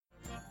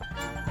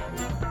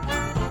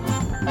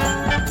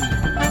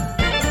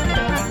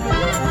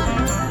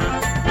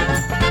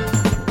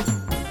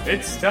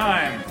It's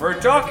time for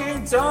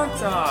Talking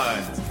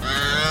Tauntauns,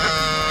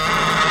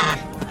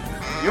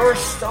 your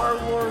Star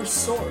Wars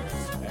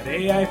source at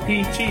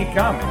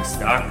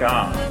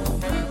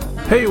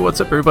AIPTcomics.com. Hey,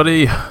 what's up,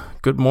 everybody?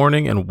 Good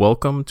morning, and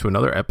welcome to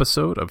another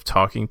episode of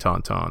Talking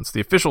Tauntauns,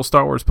 the official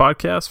Star Wars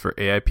podcast for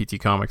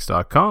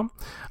AIPTcomics.com.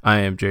 I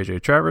am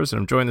JJ Travers, and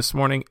I'm joined this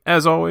morning,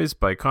 as always,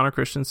 by Connor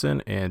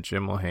Christensen and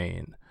Jim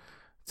Lehane.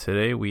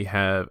 Today we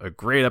have a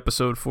great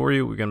episode for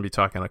you. We're going to be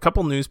talking a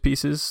couple news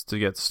pieces to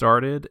get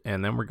started,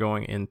 and then we're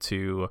going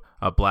into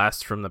a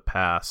blast from the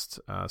past,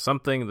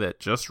 something that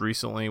just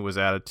recently was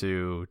added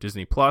to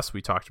Disney Plus.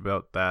 We talked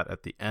about that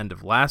at the end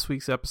of last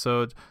week's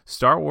episode.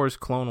 Star Wars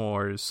Clone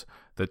Wars,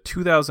 the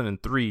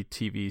 2003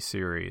 TV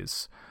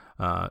series,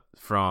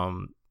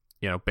 from,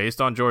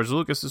 based on George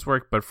Lucas's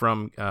work, but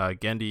from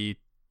Genndy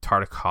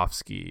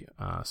Tartakovsky.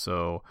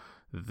 So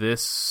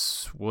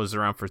this was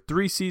around for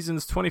 3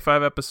 seasons,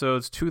 25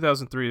 episodes,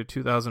 2003 to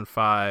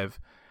 2005,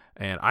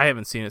 and I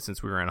haven't seen it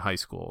since we were in high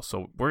school,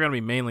 so we're going to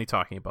be mainly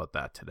talking about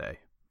that today.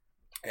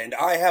 And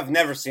I have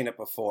never seen it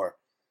before,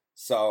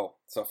 so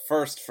it's a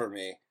first for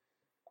me.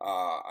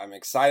 I'm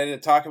excited to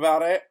talk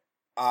about it.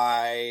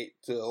 A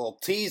little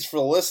tease for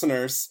the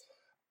listeners,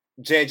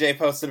 JJ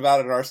posted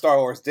about it in our Star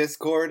Wars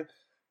Discord,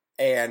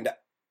 and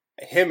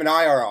him and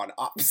I are on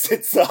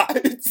opposite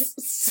sides,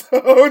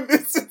 so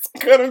this is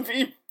going to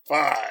be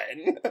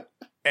fine.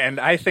 And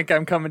I think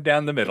I'm coming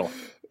down the middle.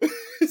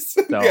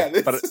 So, yeah,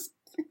 but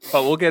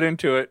we'll get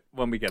into it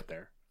when we get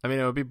there. I mean,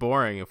 it would be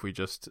boring if we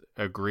just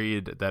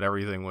agreed that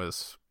everything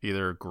was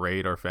either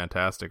great or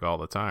fantastic all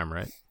the time,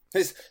 right?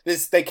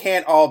 They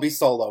can't all be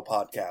solo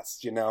podcasts,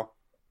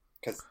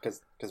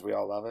 because we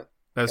all love it.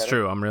 That's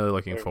true. I'm really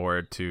looking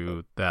forward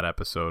to that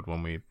episode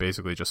when we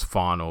basically just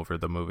fawn over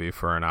the movie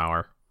for an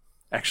hour.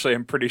 Actually,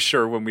 I'm pretty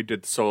sure when we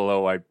did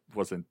Solo, I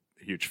wasn't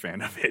a huge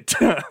fan of it.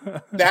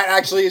 That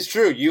actually is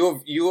true.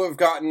 You've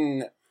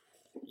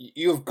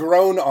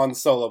grown on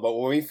Solo, but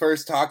when we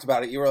first talked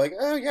about it, you were like,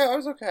 "Oh yeah, I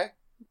was okay."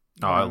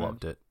 Oh, I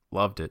loved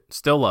it.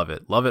 Still love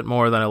it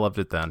more than I loved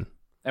it then.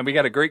 And we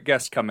got a great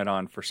guest coming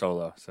on for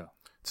Solo. So,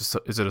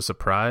 is it a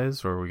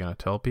surprise, or are we going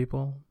to tell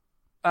people?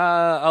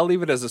 I'll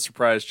leave it as a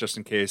surprise just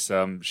in case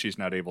she's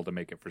not able to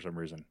make it for some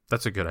reason.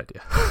 That's a good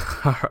idea.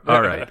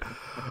 All right.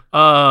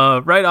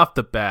 Right off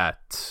the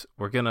bat,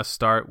 we're going to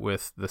start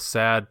with the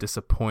sad,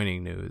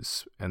 disappointing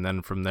news. And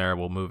then from there,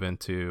 we'll move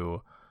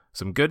into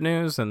some good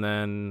news. And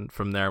then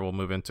from there, we'll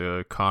move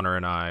into Connor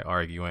and I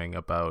arguing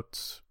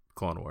about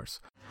Clone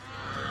Wars.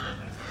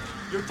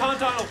 Your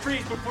Tauntaun will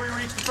freeze before you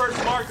reach the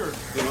first marker.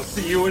 Then I'll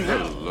see you in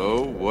hell.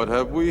 Hello, what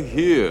have we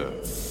here?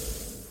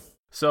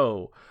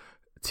 So,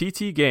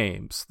 TT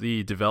Games,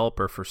 the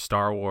developer for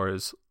Star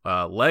Wars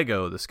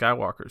Lego, the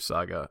Skywalker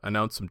Saga,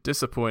 announced some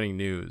disappointing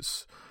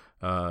news.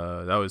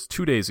 That was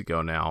 2 days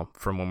ago now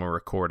from when we're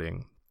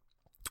recording.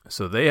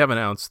 So they have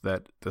announced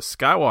that the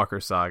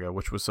Skywalker Saga,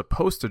 which was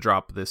supposed to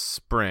drop this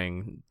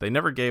spring, they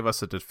never gave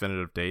us a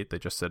definitive date. They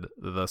just said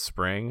the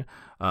spring,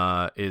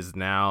 is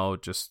now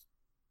just,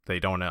 they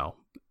don't know.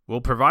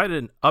 We'll provide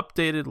an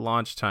updated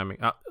launch timing.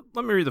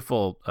 Let me read the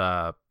full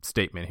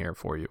statement here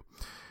for you.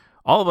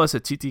 All of us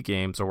at TT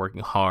Games are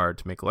working hard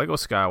to make Lego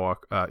Star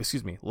Wars,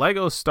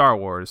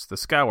 the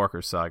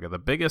Skywalker Saga, the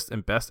biggest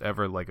and best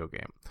ever Lego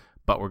game.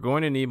 But we're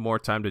going to need more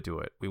time to do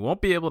it. We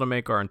won't be able to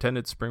make our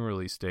intended spring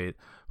release date,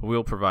 but we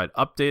will provide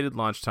updated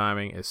launch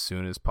timing as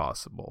soon as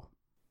possible.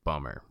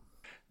 Bummer.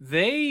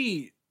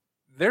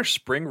 Their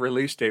spring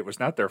release date was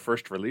not their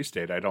first release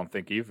date, I don't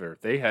think, either.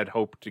 They had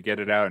hoped to get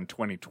it out in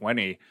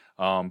 2020,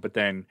 but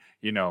then,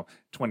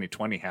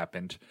 2020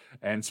 happened.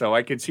 And so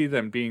I can see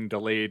them being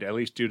delayed, at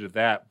least due to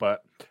that.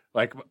 But,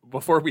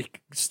 before we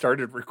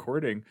started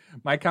recording,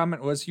 my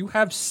comment was, you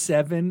have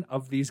 7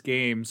 of these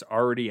games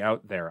already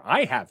out there.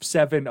 I have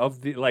 7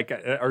 of these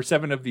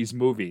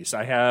movies.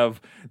 I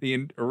have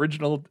the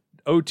original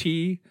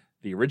OT,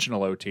 the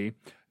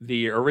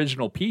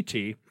original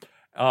PT,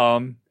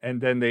 and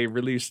then they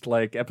released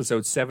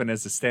episode 7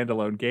 as a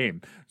standalone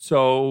game.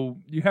 So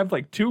you have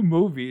 2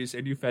 movies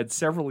and you've had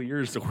several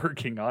years of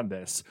working on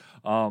this.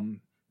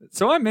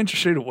 So I'm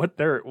interested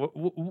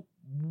in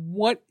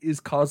what is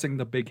causing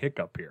the big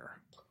hiccup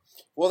here.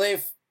 Well,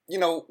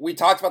 we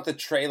talked about the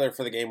trailer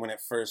for the game when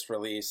it first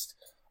released.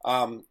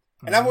 And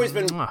I've always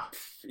been,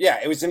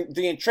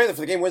 the trailer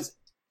for the game was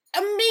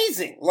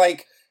amazing.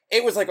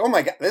 It was oh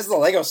my God, this is a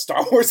Lego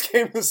Star Wars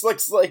game. This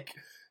looks like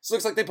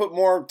they put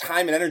more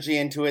time and energy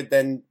into it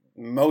than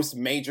most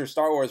major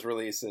Star Wars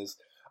releases.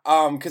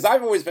 Because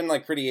I've always been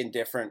pretty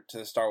indifferent to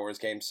the Star Wars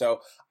game,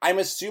 so I'm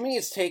assuming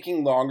it's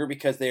taking longer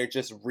because they're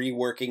just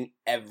reworking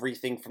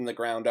everything from the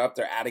ground up.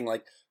 They're adding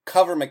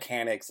cover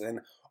mechanics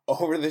and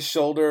over the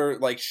shoulder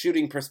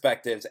shooting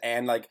perspectives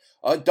and a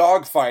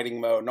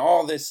dogfighting mode and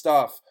all this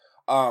stuff.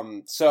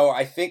 So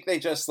I think they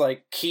just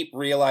keep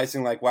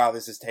realizing wow,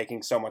 this is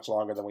taking so much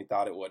longer than we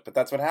thought it would. But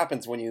that's what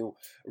happens when you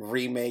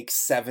remake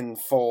 7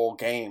 full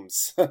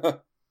games.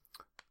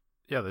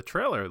 Yeah, the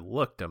trailer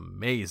looked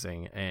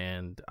amazing,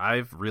 and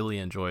I've really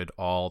enjoyed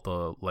all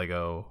the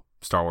Lego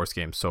Star Wars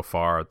games so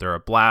far. They're a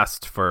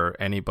blast for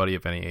anybody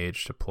of any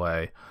age to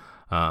play.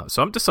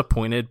 So I'm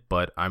disappointed,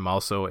 but I'm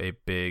also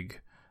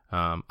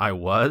I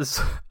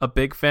was a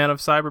big fan of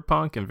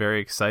Cyberpunk and very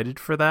excited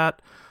for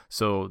that.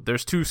 So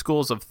there's two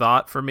schools of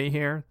thought for me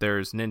here.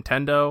 There's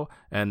Nintendo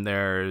and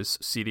there's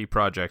CD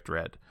Projekt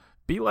Red.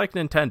 Be like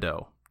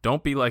Nintendo.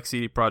 Don't be like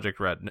CD Projekt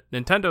Red.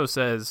 Nintendo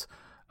says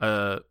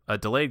a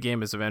delayed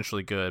game is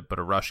eventually good, but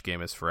a rush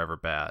game is forever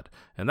bad.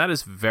 And that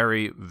is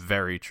very,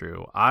 very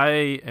true.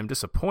 I am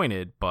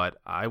disappointed, but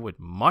I would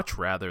much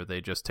rather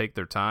they just take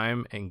their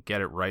time and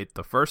get it right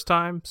the first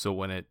time. So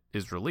when it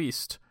is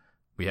released,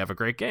 we have a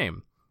great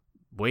game.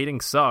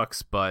 Waiting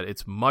sucks, but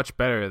it's much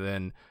better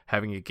than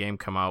having a game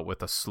come out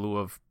with a slew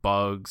of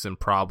bugs and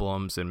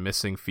problems and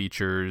missing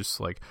features.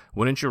 Like,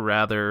 wouldn't you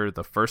rather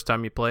the first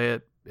time you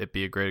play it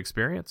be a great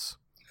experience?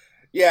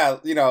 Yeah,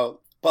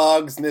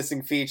 bugs,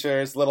 missing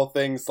features, little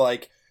things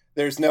like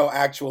there's no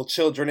actual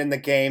children in the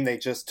game. They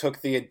just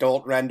took the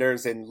adult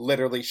renders and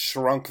literally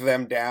shrunk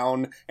them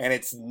down, and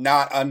it's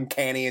not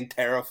uncanny and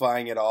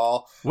terrifying at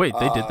all. Wait,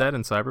 they did that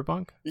in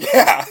Cyberpunk?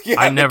 Yeah.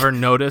 I never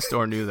noticed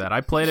or knew that.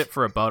 I played it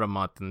for about a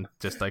month and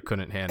I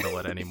couldn't handle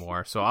it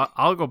anymore. So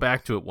I'll go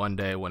back to it one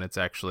day when it's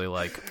actually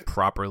like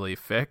properly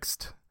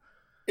fixed.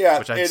 Yeah,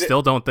 which I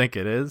still don't think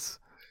it is.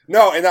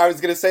 No, and I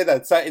was going to say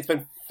that it's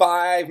been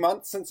 5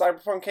 months since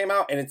Cyberpunk came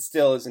out, and it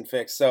still isn't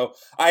fixed. So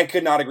I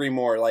could not agree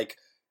more. Like,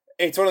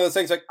 it's one of those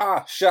things like,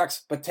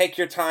 shucks, but take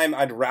your time.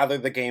 I'd rather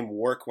the game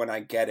work when I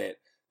get it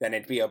than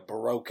it be a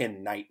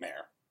broken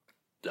nightmare.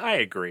 I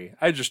agree.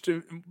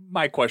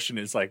 My question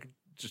is like,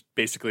 just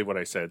basically what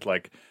I said,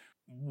 like,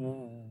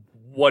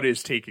 what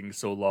is taking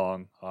so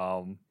long?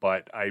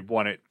 But I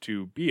want it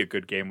to be a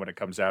good game when it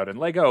comes out. And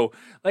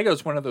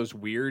Lego's one of those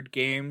weird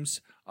games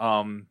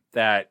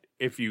that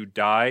if you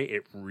die,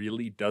 it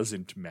really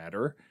doesn't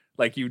matter.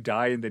 Like, you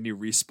die and then you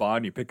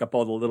respawn, you pick up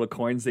all the little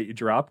coins that you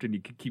dropped, and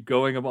you can keep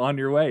going on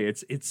your way.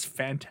 It's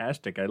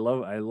fantastic. I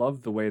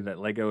love the way that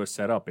Lego is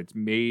set up. It's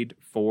made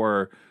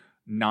for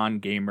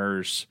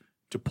non-gamers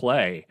to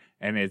play,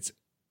 and it's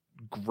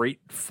great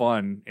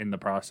fun in the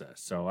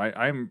process. So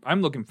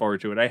I'm looking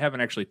forward to it. I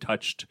haven't actually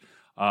touched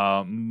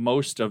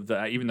most of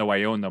the, even though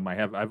I own them.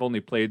 I've only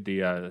played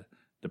the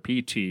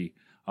PT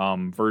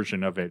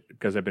version of it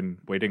because I've been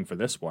waiting for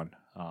this one.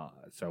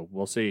 So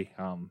we'll see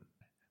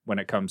when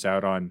it comes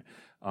out on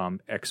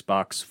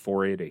Xbox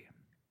 480.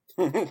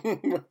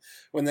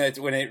 when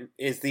it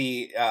is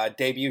the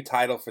debut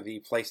title for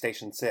the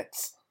PlayStation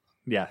 6.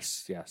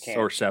 Yes,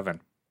 or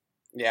 7.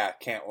 Yeah,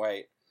 can't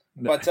wait.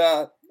 But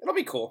it'll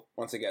be cool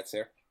once it gets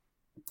here.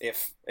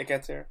 If it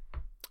gets here.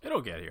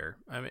 It'll get here.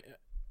 I mean,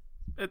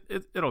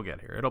 it'll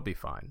get here. It'll be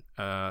fine.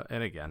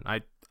 And again,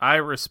 I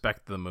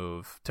respect the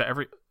move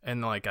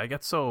and like, I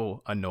get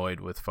so annoyed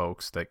with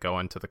folks that go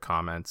into the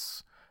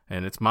comments,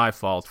 and it's my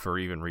fault for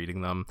even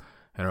reading them,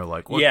 and are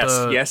like,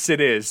 yes, it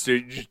is.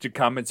 The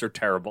comments are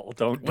terrible.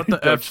 Don't do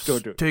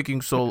it.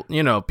 Taking so,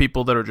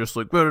 people that are just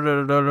like, blah,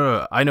 blah, blah,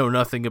 blah. I know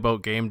nothing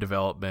about game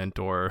development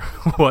or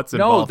what's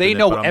involved. No, they in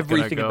know it, but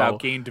everything about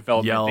game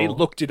development. They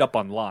looked it up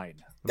online.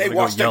 They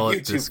watched a yell YouTube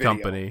at this video.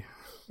 company.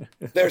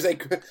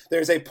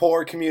 There's a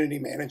poor community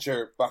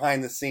manager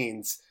behind the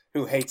scenes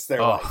who hates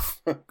their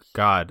life.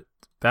 God,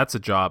 that's a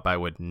job I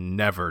would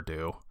never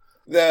do.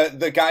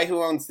 The guy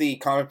who owns the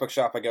comic book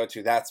shop I go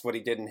to, that's what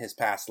he did in his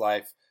past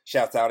life.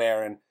 Shouts out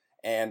Aaron.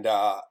 And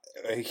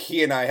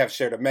he and I have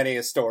shared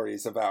many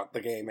stories about the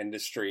game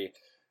industry.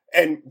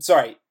 And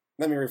sorry,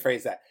 let me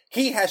rephrase that.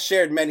 He has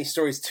shared many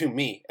stories to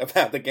me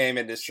about the game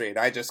industry, and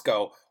I just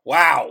go,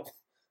 wow,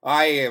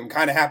 I am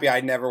kind of happy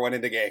I never went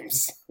into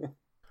games.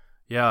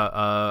 Yeah,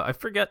 I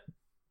forget.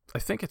 I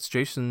think it's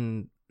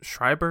Jason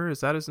Schreiber.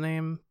 Is that his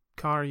name?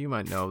 Connor, you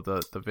might know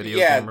the video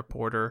game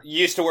reporter.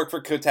 Used to work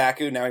for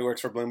Kotaku, now he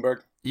works for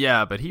Bloomberg.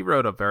 Yeah, but he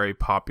wrote a very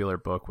popular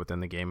book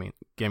within the gaming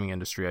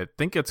industry. I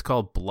think it's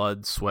called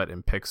Blood, Sweat,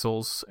 and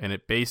Pixels, and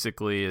it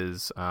basically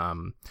is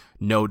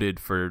noted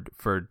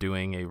for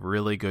doing a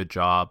really good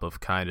job of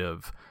kind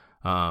of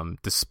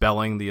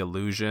dispelling the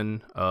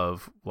illusion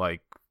of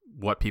like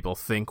what people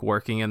think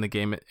working in the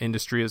game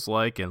industry is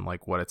like and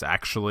like what it's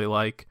actually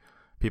like.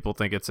 People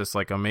think it's this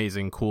like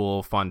amazing,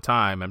 cool, fun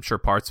time. I'm sure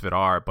parts of it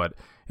are, but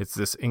it's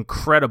this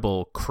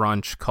incredible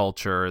crunch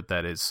culture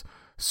that is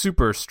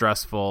super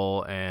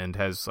stressful and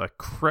has a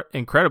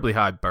incredibly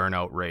high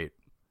burnout rate.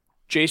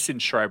 Jason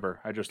Schreiber.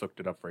 I just looked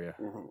it up for you.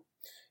 Mm-hmm.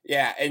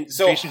 Yeah, and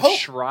so Jason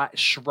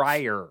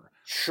Schreier.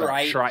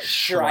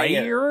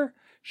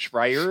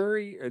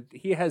 Schreier.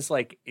 He has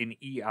like an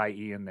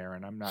EIE in there,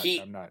 and I'm not.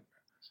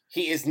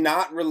 He is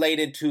not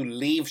related to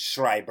Liev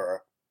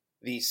Schreiber,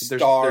 the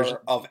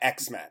star of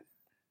X-Men.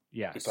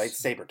 Yes. He played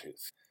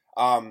Sabretooth.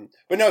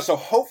 But no, so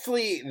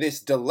hopefully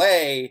this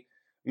delay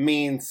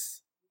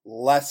means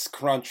less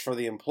crunch for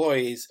the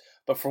employees.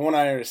 But from what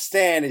I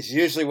understand, is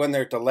usually when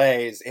there are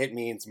delays, it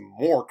means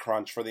more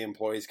crunch for the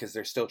employees because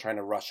they're still trying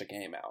to rush a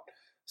game out.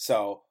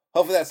 So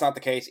hopefully that's not the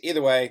case.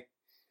 Either way,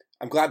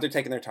 I'm glad they're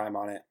taking their time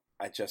on it.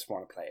 I just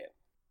want to play it.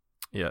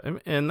 Yeah,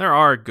 and there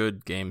are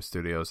good game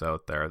studios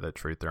out there that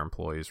treat their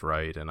employees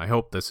right, and I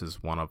hope this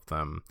is one of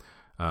them.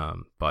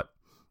 But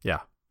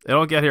yeah,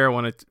 it'll get here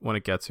when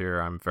it gets here.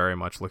 I'm very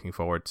much looking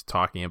forward to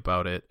talking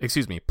about it.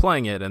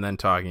 Playing it and then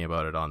talking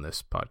about it on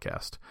this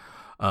podcast.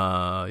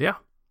 Yeah.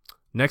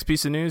 Next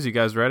piece of news. You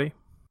guys ready?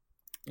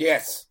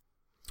 Yes.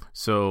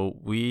 So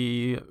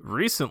we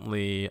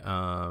recently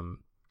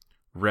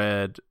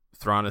read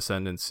Thrawn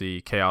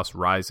Ascendancy: Chaos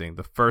Rising,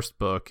 the first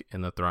book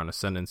in the Thrawn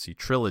Ascendancy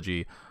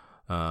trilogy,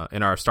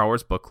 in our Star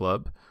Wars book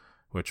club,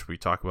 which we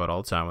talk about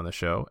all the time on the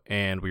show,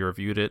 and we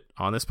reviewed it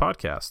on this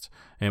podcast.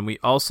 And we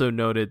also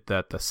noted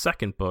that the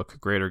second book,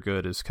 Greater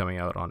Good, is coming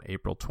out on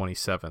April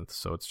 27th,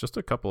 so it's just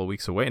a couple of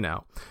weeks away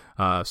now.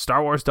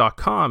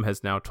 StarWars.com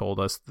has now told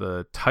us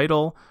the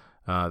title,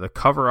 the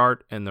cover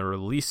art, and the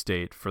release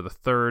date for the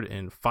third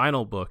and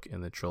final book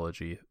in the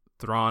trilogy,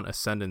 Thrawn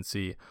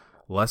Ascendancy: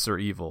 Lesser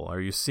Evil.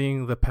 Are you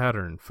seeing the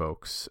pattern,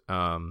 folks?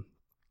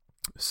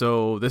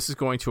 So this is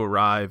going to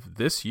arrive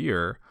this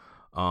year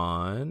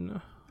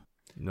on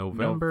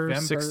November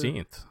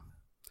 16th.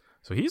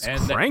 So he's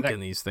cranking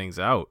these things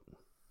out.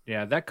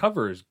 Yeah, that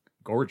cover is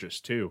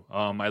gorgeous too.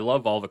 I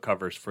love all the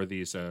covers for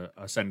these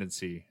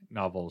Ascendancy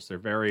novels. They're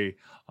very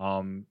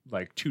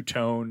like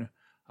two-tone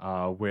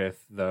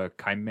with the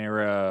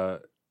Chimera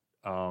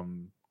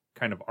kind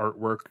of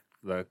artwork.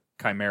 The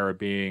Chimera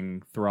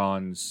being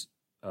Thrawn's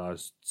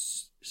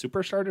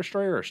Super Star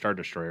Destroyer or Star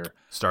Destroyer?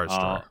 Star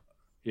Destroyer.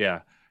 Yeah.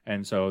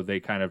 And so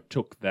they kind of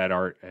took that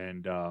art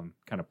and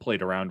kind of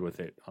played around with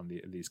it on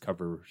these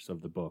covers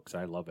of the books.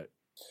 I love it.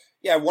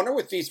 Yeah, I wonder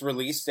with these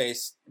release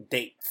dates,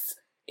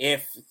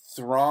 if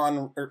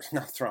Zahn,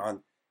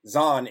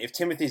 if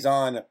Timothy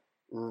Zahn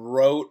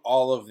wrote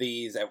all of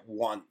these at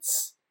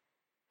once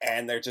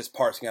and they're just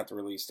parsing out the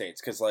release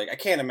dates. Because, like, I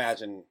can't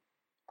imagine...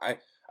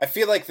 I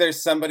feel like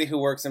there's somebody who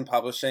works in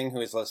publishing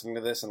who is listening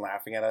to this and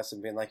laughing at us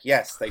and being like,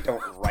 yes, they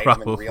don't write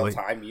them in real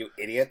time, you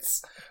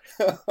idiots.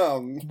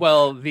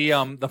 Well,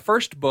 the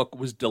first book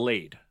was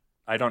delayed.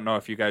 I don't know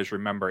if you guys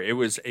remember.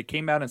 It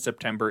came out in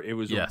September. It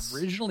was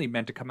originally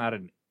meant to come out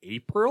in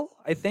April,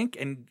 I think.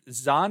 And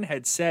Zahn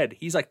had said,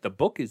 he's like, the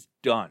book is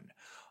done.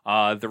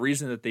 The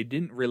reason that they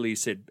didn't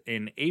release it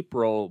in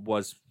April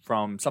was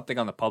from something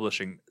on the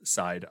publishing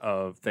side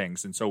of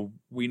things. And so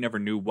we never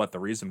knew what the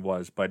reason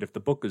was. But if the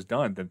book is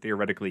done, then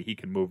theoretically he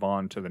can move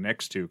on to the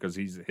next two because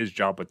his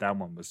job with that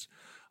one was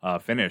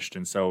finished.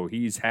 And so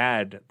he's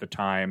had the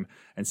time.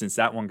 And since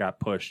that one got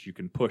pushed, you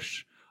can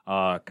push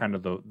kind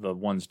of the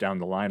ones down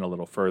the line a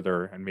little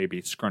further and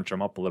maybe scrunch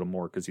them up a little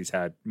more because he's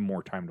had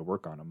more time to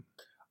work on them.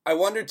 I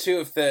wonder,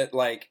 too, if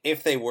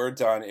they were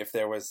done, if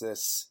there was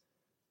this...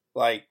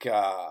 like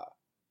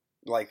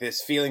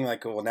this feeling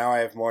like, well, now I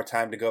have more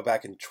time to go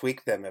back and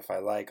tweak them if I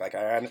like. Like,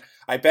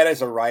 I bet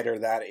as a writer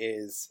that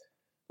is,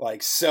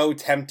 like, so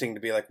tempting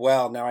to be like,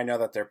 well, now I know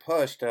that they're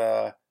pushed.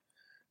 There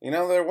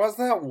was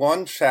that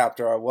one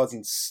chapter I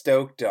wasn't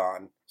stoked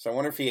on. So I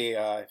wonder if he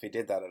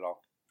did that at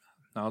all.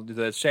 Now,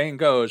 the saying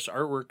goes,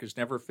 artwork is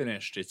never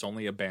finished. It's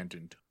only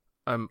abandoned.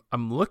 I'm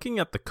looking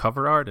at the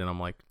cover art and I'm,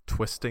 like,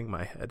 twisting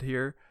my head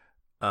here.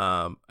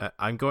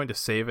 I'm going to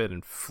save it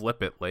and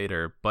flip it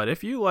later, but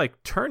if you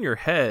like turn your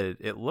head,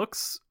 it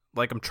looks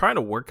like I'm trying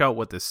to work out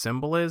what this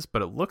symbol is,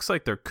 but it looks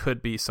like there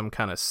could be some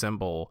kind of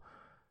symbol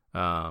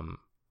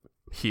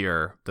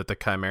here that the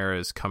Chimera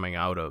is coming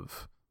out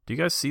of. Do you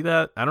guys see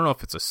that? I don't know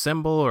if it's a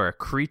symbol or a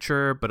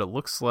creature, but it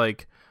looks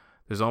like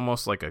there's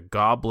almost like a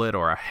goblet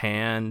or a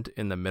hand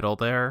in the middle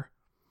there.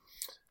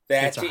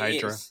 It's a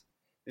Hydra.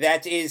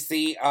 That is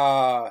the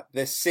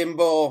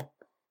symbol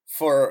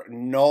for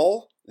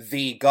Null,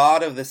 the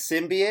god of the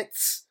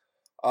symbiotes,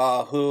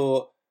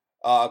 who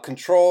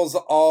controls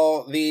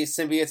all the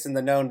symbiotes in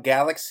the known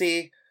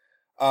galaxy.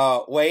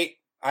 Wait,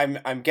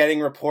 I'm getting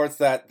reports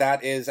that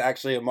is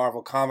actually a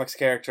Marvel Comics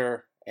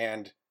character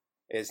and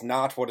is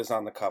not what is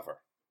on the cover.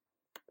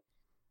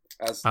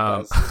 As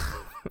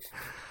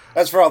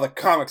for all the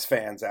comics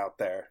fans out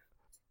there.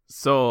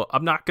 So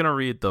I'm not going to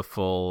read the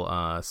full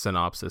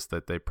synopsis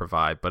that they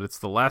provide, but it's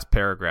the last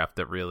paragraph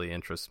that really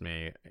interests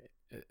me,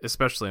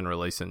 especially in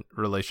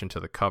relation to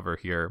the cover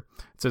here.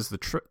 It says the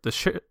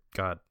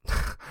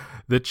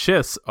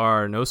Chiss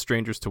are no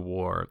strangers to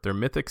war. Their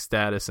mythic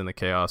status in the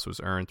chaos was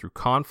earned through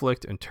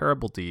conflict and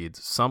terrible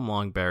deeds, some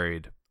long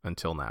buried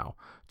until now.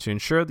 To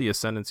ensure the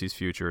Ascendancy's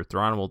future,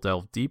 Thrawn will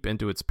delve deep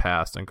into its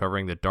past,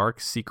 uncovering the dark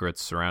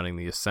secrets surrounding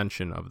the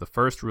ascension of the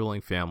first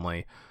ruling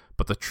family.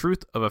 But the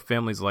truth of a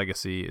family's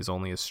legacy is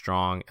only as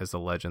strong as the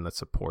legend that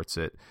supports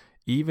it,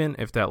 even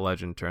if that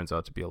legend turns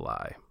out to be a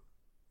lie.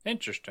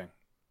 Interesting.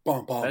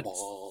 That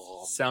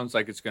sounds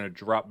like it's going to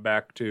drop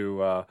back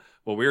to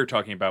what we were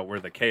talking about,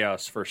 where the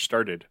chaos first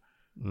started.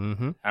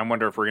 Mm-hmm. I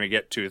wonder if we're going to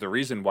get to the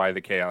reason why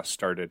the chaos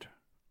started.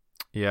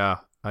 Yeah,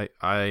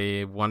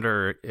 I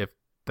wonder if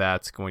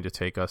that's going to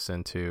take us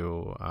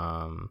into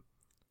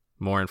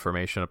more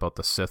information about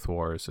the Sith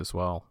Wars as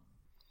well.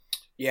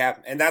 Yeah,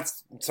 and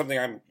that's something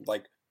I'm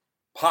like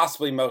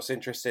possibly most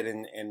interested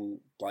in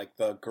like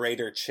the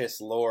greater Chiss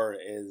lore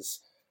is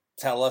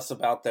tell us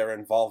about their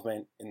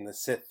involvement in the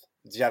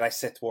Jedi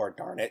Sith War,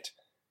 darn it.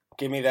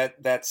 Give me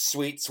that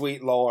sweet,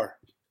 sweet lore.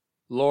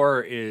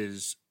 Lore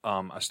is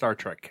a Star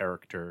Trek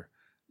character.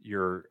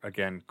 You're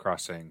again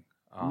crossing.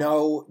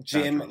 No,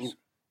 Jim. boundaries.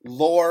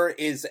 Lore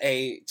is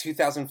a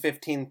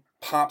 2015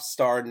 pop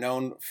star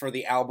known for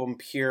the album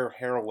Pure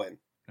Heroin.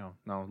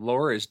 No.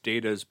 Lore is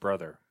Data's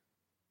brother.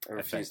 I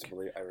refuse to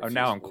believe.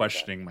 Now I'm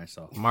questioning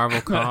myself.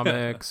 Marvel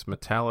Comics,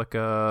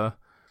 Metallica,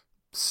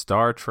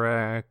 Star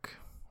Trek.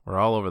 We're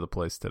all over the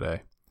place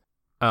today.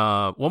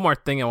 One more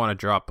thing I want to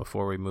drop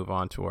before we move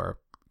on to our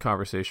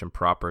conversation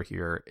proper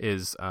here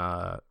is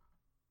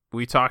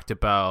we talked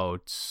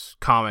about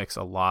comics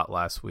a lot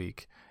last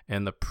week,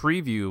 and the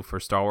preview for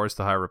Star Wars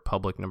The High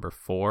Republic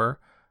 #4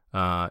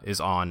 is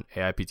on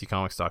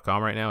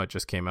AIPTcomics.com right now. It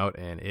just came out,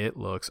 and it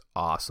looks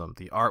awesome.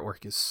 The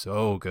artwork is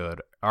so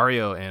good.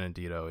 Ario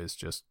Anindito is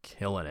just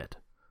killing it.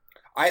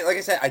 Like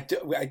I said,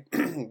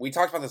 we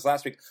talked about this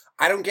last week.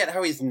 I don't get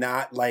how he's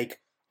not like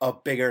a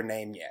bigger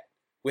name yet,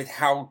 with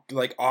how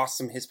like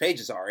awesome his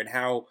pages are and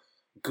how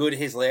good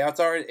his layouts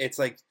are. It's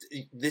like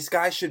this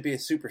guy should be a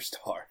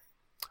superstar.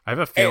 I have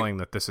a feeling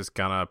that this is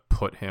gonna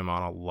put him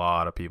on a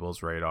lot of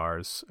people's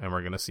radars, and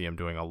we're gonna see him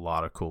doing a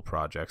lot of cool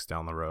projects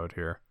down the road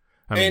here.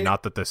 I mean,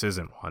 not that this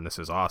isn't one. This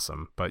is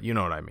awesome, but you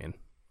know what I mean.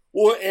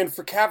 Well, and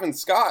for Cavan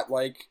Scott,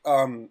 like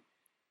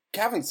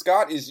Cavan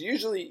Scott is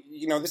usually,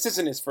 this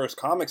isn't his first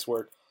comics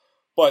work,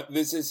 but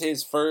this is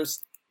his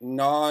first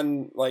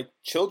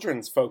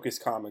children's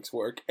focused comics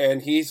work,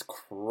 and he's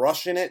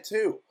crushing it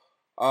too.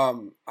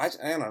 I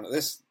don't know.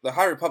 The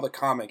High Republic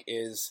comic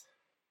is,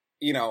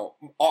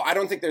 I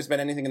don't think there's been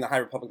anything in the High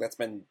Republic that's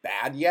been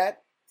bad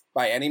yet,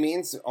 by any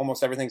means.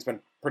 Almost everything's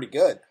been pretty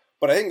good.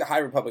 But I think the High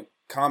Republic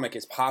comic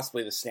is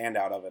possibly the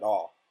standout of it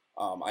all.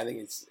 I think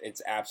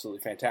it's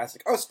absolutely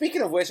fantastic. Oh,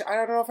 speaking of which, I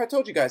don't know if I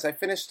told you guys, I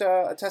finished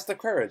A Test of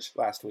Courage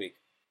last week.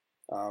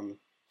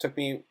 Took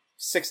me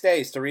 6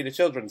 days to read a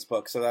children's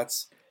book, so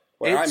that's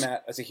where I'm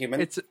at as a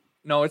human. It's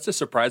a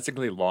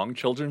surprisingly long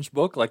children's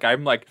book. Like,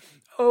 I'm like,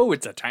 oh,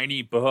 it's a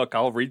tiny book.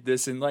 I'll read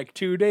this in like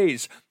 2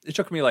 days. It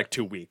took me like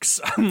 2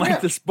 weeks. I'm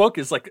like, This book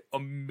is like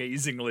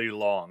amazingly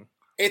long.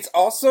 It's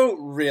also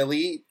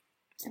really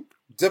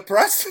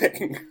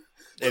depressing.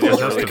 It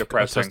is really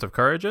depressing. A Test of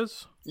Courage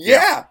is?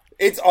 Yeah.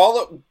 It's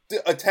all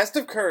A Test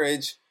of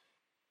Courage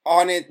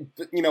on it,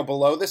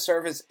 below the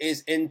surface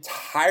is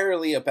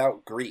entirely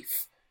about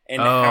grief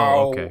and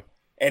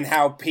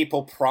how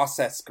people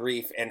process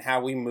grief and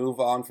how we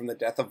move on from the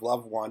death of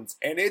loved ones.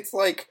 And it's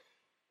like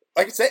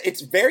I said,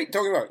 don't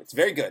get me wrong, it's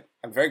very good.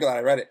 I'm very glad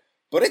I read it,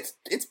 but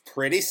it's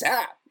pretty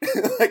sad.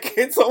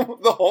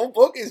 The whole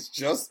book is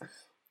just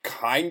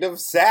kind of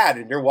sad,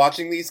 and you're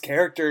watching these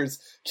characters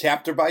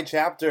chapter by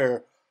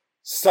chapter.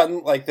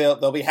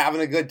 They'll be having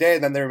a good day,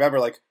 and then they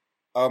remember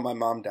oh, my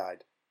mom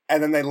died,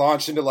 and then they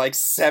launch into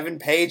 7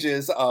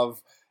 pages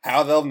of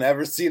how they'll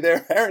never see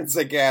their parents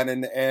again,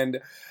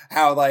 and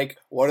how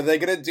what are they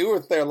gonna do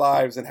with their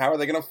lives, and how are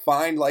they gonna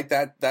find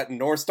that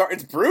North Star.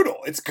 It's brutal.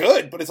 It's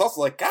good, but it's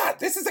also God,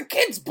 this is a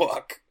kid's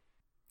book.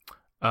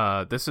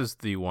 This is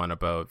the one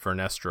about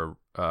Vernestra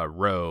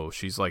Rowe.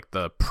 She's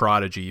the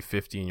prodigy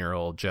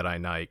 15-year-old Jedi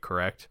Knight,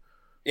 correct?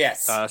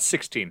 Yes.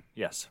 16.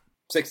 Yes.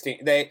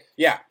 16.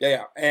 Yeah.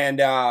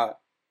 And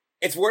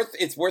it's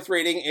worth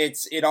reading.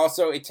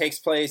 It takes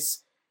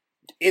place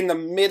in the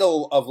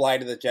middle of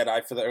Light of the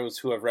Jedi. For those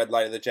who have read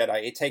Light of the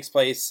Jedi, it takes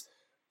place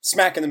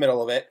smack in the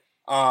middle of it.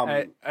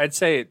 I'd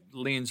say it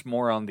leans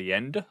more on the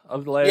end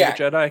of the Light of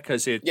the Jedi,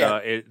 because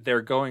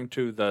they're going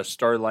to the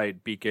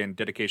Starlight Beacon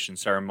dedication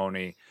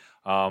ceremony,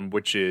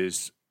 which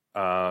is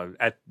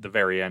at the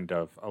very end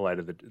of Light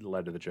of the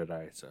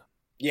Jedi. So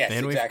yes,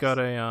 and exactly. We've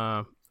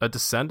got a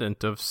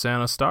descendant of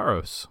Sana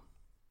Staros.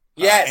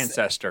 Yes,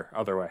 ancestor,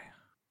 other way.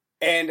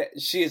 And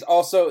she is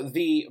also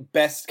the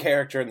best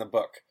character in the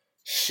book.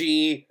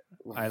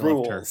 I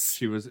rules. Loved her.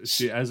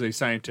 She as a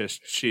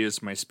scientist, she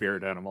is my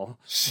spirit animal.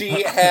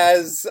 She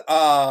has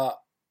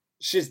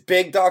she's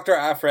big Dr.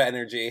 Aphra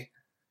energy,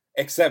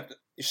 except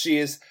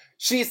she's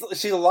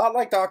a lot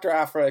like Dr.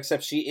 Aphra,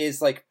 except she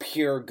is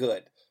pure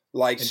good.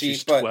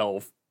 She's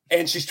 12.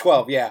 And she's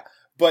 12, yeah.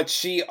 But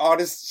she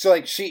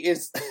honestly she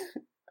is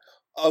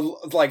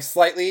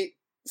slightly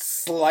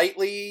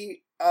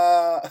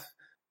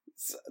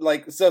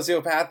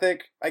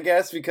sociopathic, I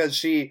guess, because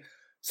she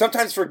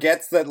sometimes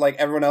forgets that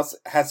everyone else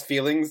has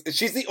feelings.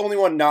 She's the only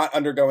one not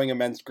undergoing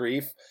immense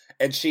grief,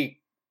 and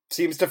she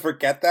seems to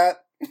forget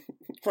that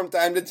from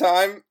time to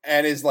time,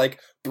 and is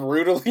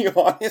brutally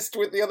honest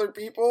with the other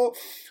people.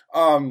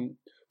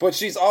 But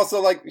she's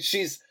also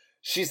she's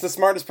the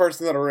smartest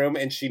person in the room,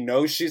 and she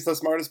knows she's the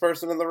smartest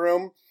person in the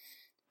room.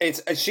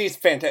 She's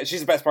fantastic. She's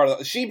the best part of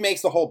it. She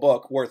makes the whole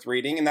book worth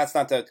reading, and that's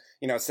not to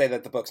say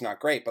that the book's not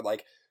great, but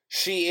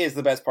she is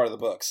the best part of the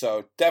book.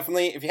 So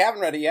definitely, if you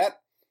haven't read it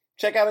yet,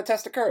 check out A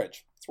Test of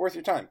Courage. It's worth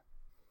your time.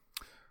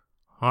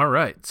 All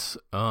right.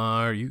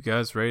 Are you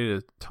guys ready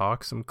to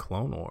talk some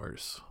Clone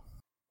Wars?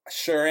 I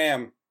sure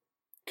am.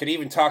 Could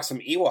even talk some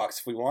Ewoks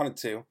if we wanted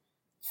to.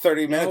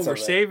 30 minutes we're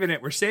saving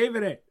it. We're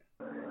saving it.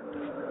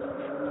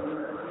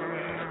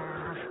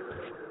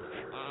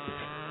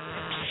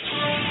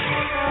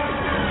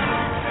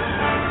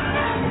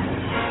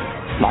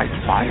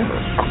 Like fire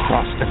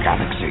across the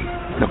galaxy,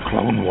 the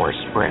Clone Wars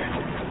spread.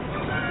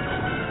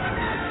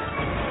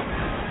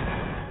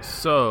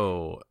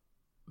 So,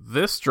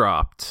 this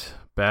dropped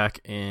back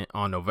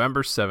on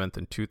November 7th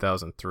in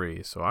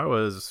 2003. So I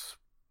was,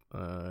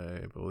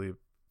 I believe,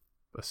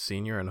 a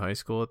senior in high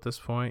school at this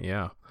point.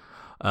 Yeah.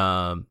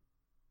 So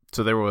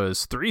there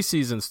was 3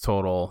 seasons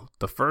total.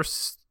 The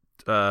first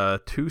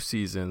 2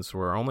 seasons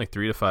were only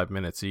 3 to 5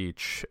 minutes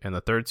each, and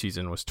the third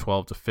season was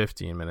 12 to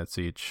 15 minutes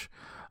each.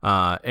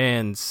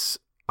 And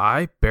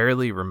I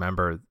barely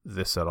remember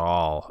this at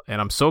all. And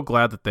I'm so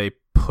glad that they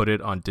put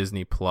it on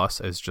Disney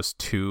Plus as just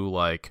 2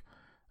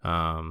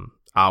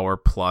 hour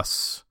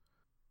plus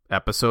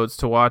episodes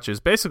to watch. Is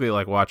basically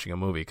like watching a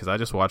movie, because I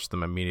just watched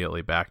them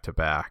immediately back to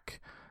back.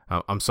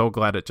 I'm so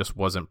glad it just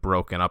wasn't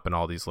broken up in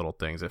all these little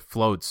things. It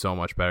flowed so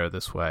much better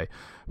this way.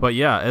 But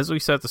yeah, as we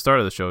said at the start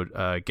of the show,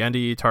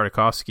 Genndy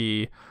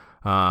Tartakovsky,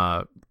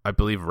 I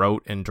believe,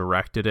 wrote and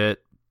directed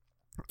it.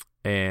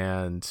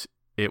 And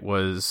it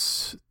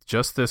was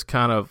just this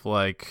kind of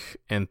like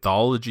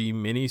anthology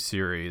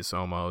miniseries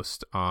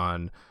almost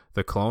on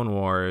the Clone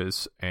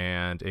Wars.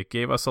 And it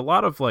gave us a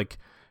lot of like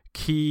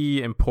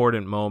key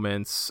important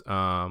moments,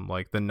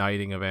 like the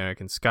knighting of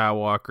Anakin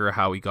Skywalker,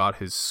 how he got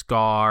his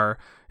scar.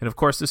 And of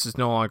course, this is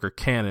no longer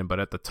canon, but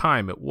at the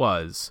time it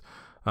was.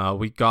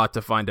 We got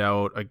to find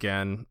out,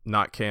 again,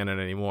 not canon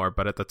anymore,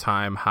 but at the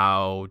time,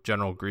 how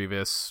General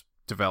Grievous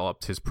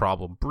developed his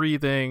problem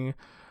breathing.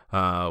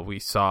 We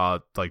saw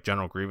like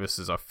General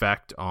Grievous's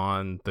effect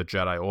on the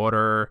Jedi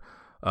Order,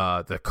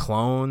 the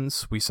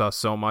clones. We saw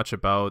so much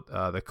about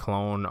the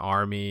clone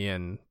army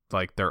and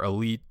like their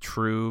elite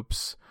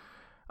troops.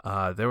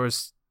 There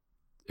was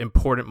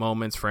important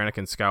moments for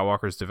Anakin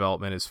Skywalker's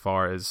development as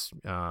far as,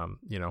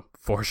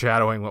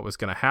 foreshadowing what was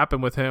going to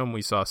happen with him.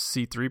 We saw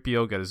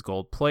C-3PO get his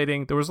gold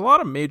plating. There was a lot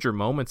of major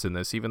moments in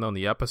this, even though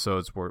the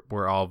episodes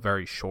were all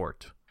very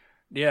short.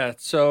 Yeah,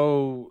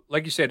 so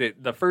like you said,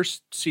 the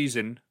first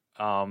season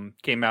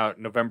came out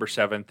November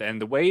 7th,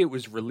 and the way it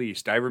was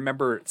released, I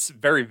remember it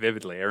very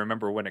vividly. I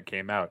remember when it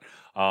came out.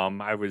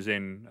 I was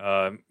in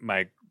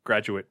my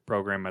graduate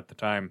program at the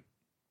time.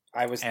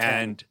 I was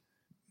 10.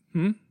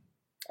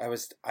 I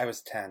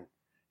was 10.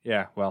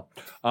 Yeah, well,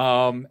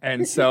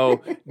 and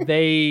so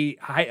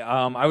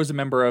I was a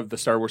member of the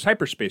Star Wars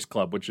Hyperspace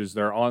Club, which is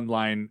their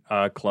online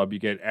club. You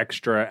get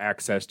extra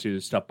access to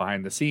stuff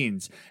behind the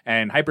scenes,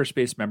 and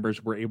Hyperspace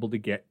members were able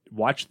to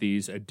watch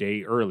these a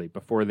day early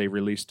before they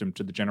released them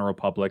to the general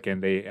public,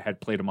 and they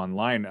had played them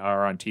online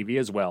or on TV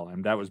as well,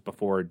 and that was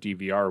before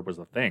DVR was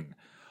a thing.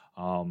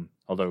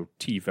 Although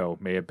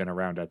TiVo may have been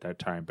around at that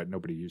time, but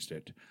nobody used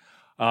it.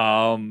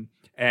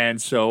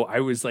 And so I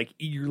was like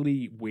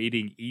eagerly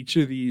waiting each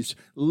of these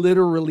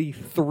literally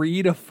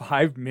 3 to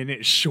 5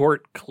 minute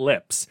short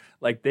clips.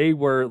 Like they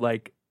were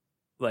like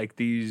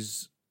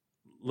these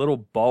little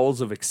balls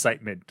of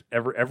excitement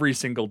every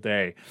single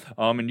day.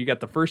 And you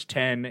got the first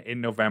 10 in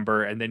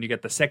November, and then you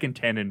get the second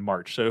 10 in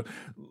March. So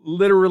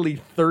literally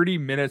 30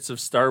 minutes of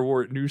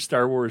new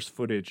Star Wars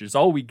footage is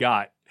all we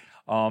got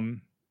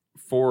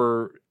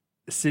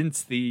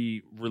since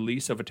the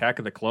release of Attack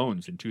of the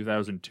Clones in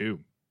 2002.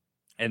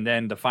 And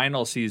then the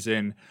final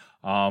season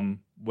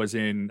was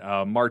in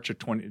March of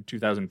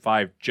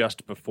 2005,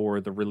 just before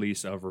the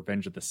release of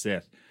Revenge of the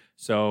Sith.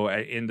 So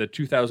in the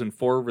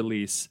 2004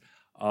 release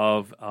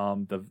of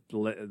the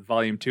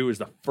Volume 2 is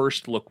the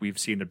first look we've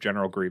seen of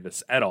General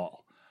Grievous at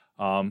all.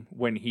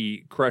 When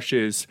he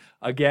crushes,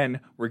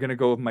 again, we're going to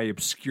go with my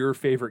obscure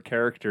favorite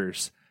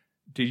characters.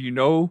 Do you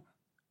know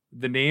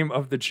the name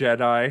of the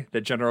Jedi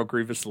that General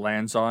Grievous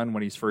lands on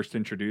when he's first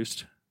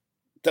introduced?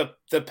 The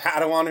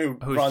Padawan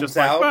who runs just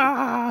out.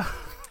 Like,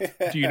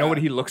 Do you know what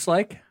he looks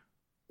like?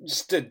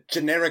 Just a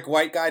generic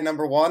white guy,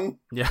 number 1?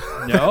 Yeah.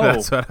 No.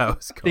 That's what I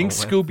was going Think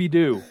with.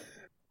 Scooby-Doo.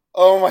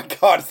 Oh my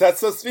god, is that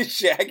supposed to be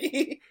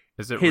Shaggy?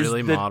 Is it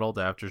really modeled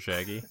after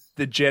Shaggy?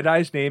 The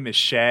Jedi's name is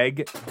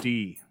Shag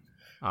D.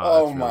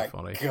 Oh that's my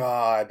really funny.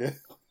 god.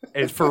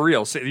 It's for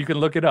real. So you can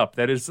look it up.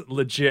 That is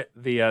legit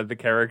the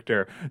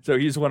character. So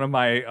he's one of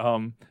my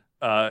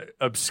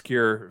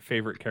obscure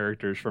favorite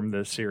characters from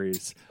this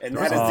series. And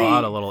There's that is a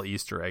lot of little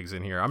Easter eggs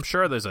in here. I'm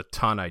sure there's a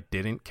ton I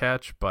didn't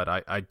catch, but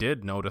I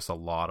did notice a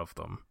lot of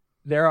them.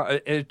 There are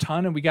a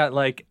ton, and we got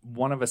like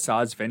one of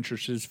Asajj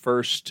Ventress's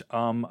first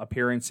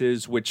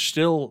appearances, which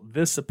still,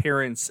 this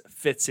appearance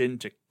fits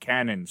into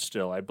canon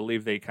still. I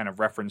believe they kind of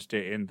referenced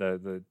it in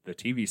the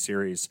TV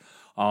series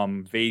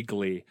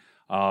vaguely,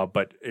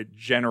 but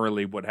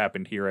generally what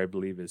happened here, I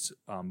believe, is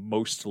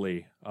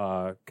mostly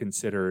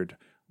considered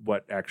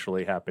what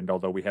actually happened,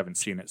 although we haven't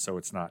seen it, so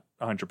it's not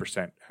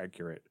 100%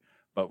 accurate.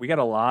 But we got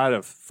a lot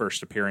of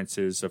first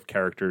appearances of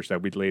characters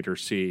that we'd later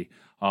see.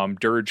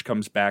 Dirge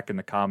comes back in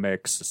the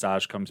comics.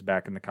 Asajj comes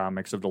back in the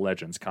comics of the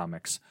Legends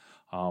comics.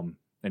 And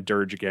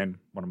Dirge, again,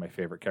 one of my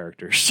favorite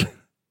characters.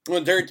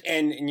 Well, Dirge,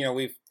 and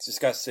we've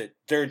discussed it.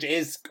 Dirge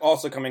is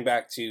also coming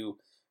back to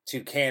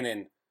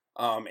canon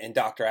in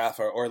Dr.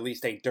 Aphra, or at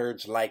least a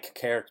Dirge-like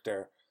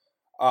character.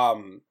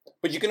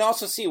 But you can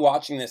also see,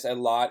 watching this a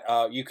lot,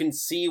 you can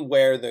see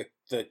where the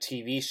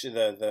TV show,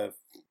 the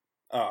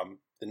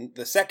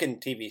the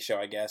second TV show,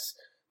 I guess,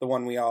 the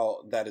one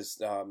that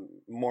is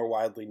more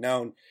widely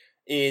known,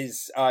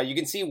 is you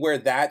can see where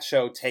that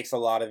show takes a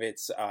lot of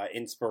its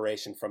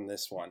inspiration from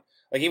this one.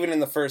 Like even in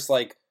the first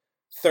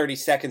 30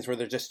 seconds where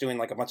they're just doing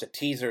like a bunch of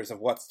teasers of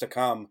what's to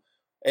come,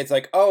 it's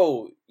like,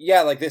 oh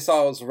yeah, like this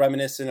all is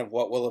reminiscent of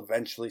what we'll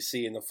eventually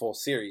see in the full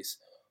series.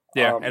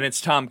 Yeah, and it's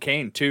Tom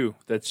Kane too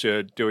that's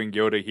doing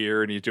Yoda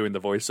here, and he's doing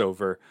the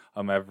voiceover,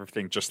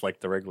 everything just like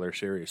the regular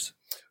series.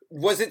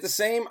 Was it the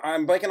same?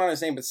 I'm blanking on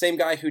his name, but same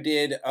guy who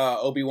did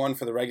Obi-Wan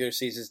for the regular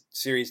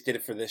series did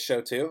it for this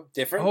show too?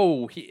 Different?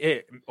 Oh,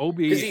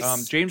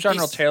 James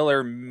Arnold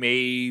Taylor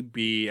may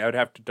be. I would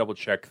have to double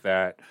check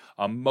that.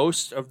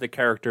 Most of the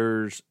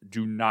characters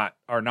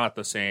are not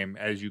the same,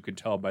 as you can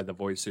tell by the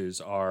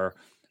voices.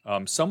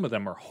 Some of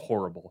them are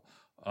horrible.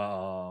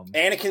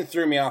 Anakin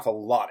threw me off a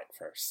lot at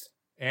first.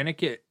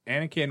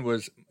 Anakin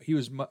was.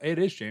 It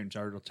is James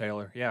Arnold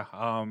Taylor. Yeah.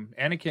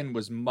 Anakin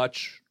was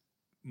much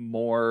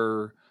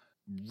more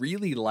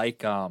really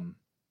like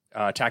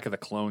Attack of the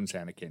Clones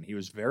Anakin. He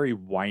was very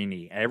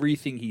whiny.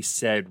 Everything he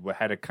said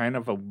had a kind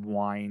of a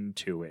whine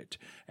to it,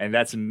 and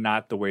that's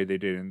not the way they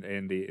did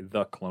in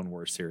the Clone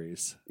Wars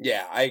series.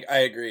 Yeah, I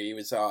agree. He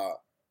was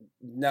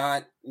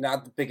not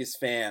the biggest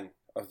fan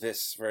of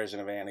this version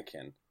of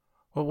Anakin.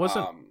 Well,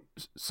 wasn't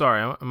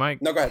sorry, am I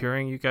no,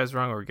 hearing you guys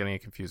wrong or getting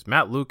it confused?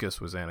 Matt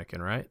Lucas was Anakin,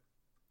 right?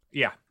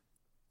 Yeah,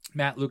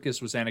 Matt Lucas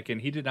was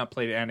Anakin. He did not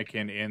play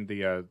Anakin in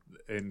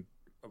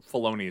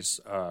Filoni's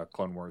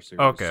Clone Wars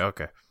series.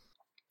 Okay.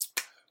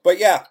 But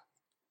yeah,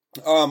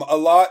 a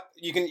lot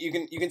you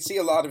can see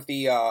a lot of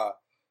the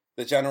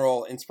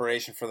general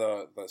inspiration for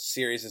the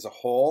series as a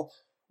whole.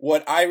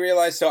 What I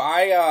realized,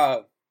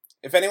 so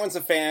if anyone's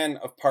a fan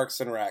of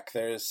Parks and Rec,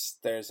 there's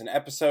an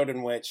episode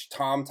in which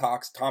Tom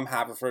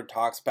Haverford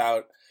talks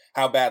about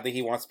how badly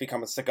he wants to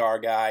become a cigar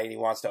guy, and he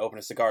wants to open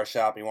a cigar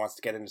shop, and he wants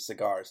to get into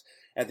cigars.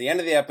 At the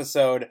end of the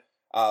episode,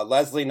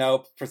 Leslie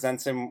Knope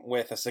presents him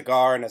with a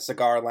cigar in a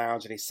cigar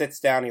lounge, and he sits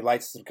down, he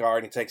lights the cigar,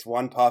 and he takes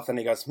one puff, and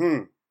he goes,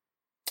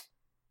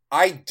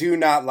 I do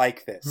not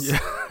like this. Yeah.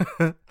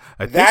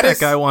 I think that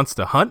guy wants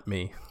to hunt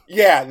me.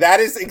 Yeah,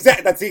 that's the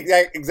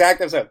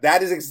exact episode.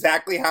 That is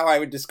exactly how I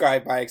would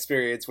describe my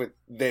experience with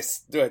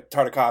this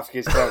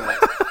Tartakovsky's Clone Wars.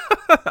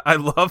 I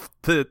love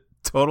the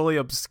totally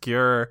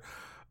obscure,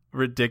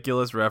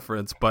 ridiculous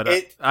reference, but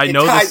I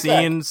know the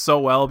scene so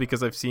well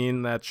because I've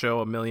seen that show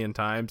a million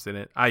times,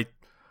 and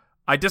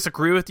I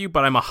disagree with you,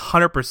 but I'm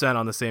 100%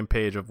 on the same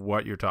page of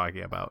what you're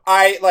talking about.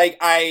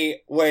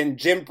 When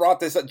Jim brought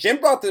this up,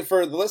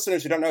 for the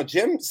listeners who don't know,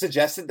 Jim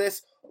suggested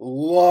this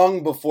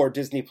long before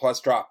Disney Plus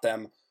dropped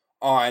them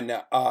on,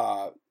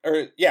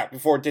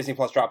 before Disney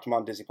Plus dropped them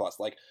on Disney Plus.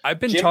 I've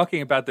been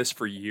talking about this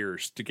for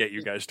years to get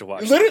you guys to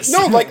watch this.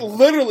 No,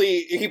 literally,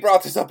 he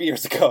brought this up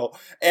years ago,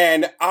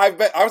 and I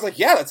was like,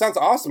 yeah, that sounds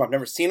awesome. I've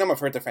never seen them. I've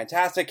heard they're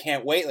fantastic.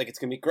 Can't wait. It's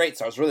gonna be great.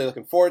 So I was really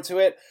looking forward to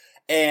it,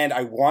 and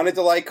I wanted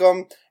to like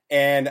them.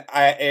 And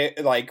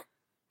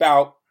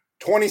about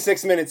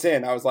 26 minutes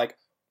in, I was like,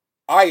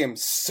 I am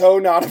so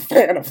not a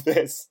fan of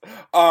this.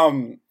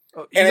 You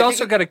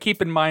also got to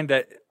keep in mind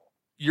that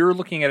you're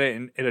looking at it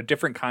in a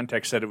different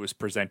context that it was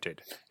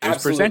presented. It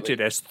was presented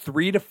as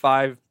 3 to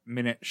 5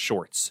 minute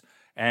shorts,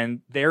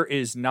 and there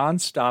is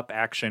nonstop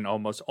action,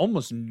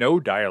 almost no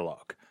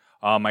dialogue.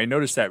 I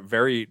noticed that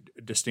very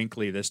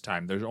distinctly this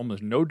time. There's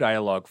almost no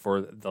dialogue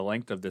for the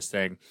length of this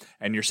thing,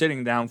 and you're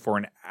sitting down for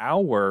an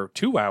hour,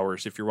 2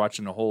 hours if you're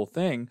watching the whole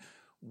thing,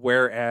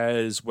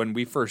 whereas when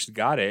we first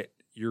got it,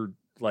 you're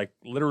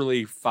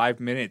literally 5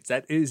 minutes.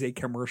 That is a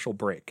commercial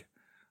break.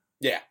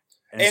 Yeah.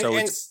 And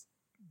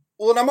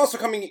I'm also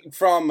coming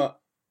from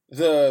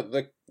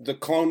the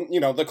Clone,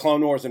 the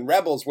Clone Wars and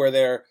Rebels, where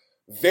they're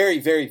very,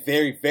 very,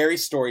 very, very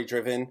story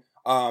driven.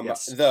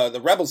 Yes.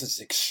 The Rebels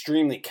is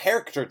extremely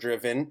character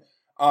driven.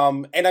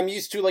 And I'm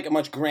used to a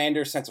much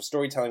grander sense of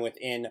storytelling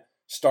within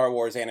Star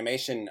Wars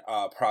animation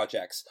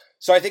projects.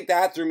 So I think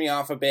that threw me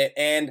off a bit.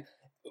 And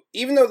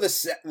even though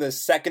the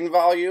second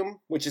volume,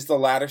 which is the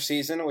latter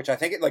season, which I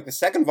think the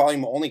second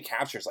volume only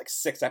captures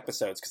 6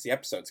 episodes because the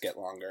episodes get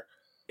longer.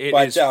 It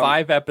is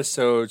 5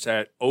 episodes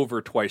at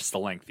over twice the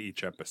length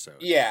each episode.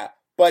 Yeah.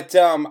 But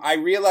I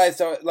realized,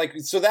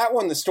 so that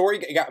one, the story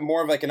got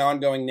more of an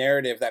ongoing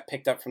narrative that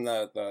picked up from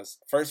the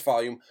first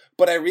volume.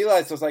 But I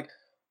realized, I was like,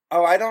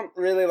 oh, I don't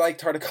really like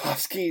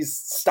Tartakovsky's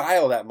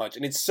style that much.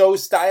 And it's so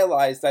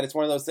stylized that it's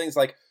one of those things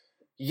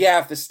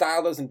if the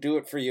style doesn't do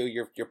it for you,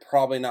 you're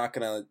probably not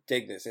going to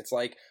dig this. It's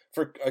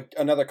for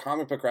another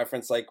comic book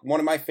reference, one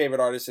of my favorite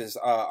artists is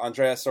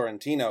Andrea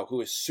Sorrentino,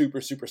 who is super,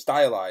 super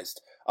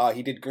stylized.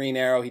 He did Green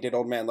Arrow, he did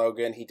Old Man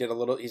Logan,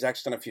 he's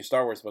actually done a few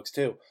Star Wars books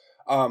too.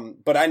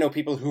 But I know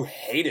people who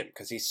hate him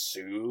because he's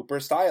super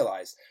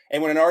stylized.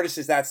 And when an artist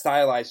is that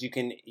stylized, it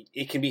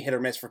can be hit or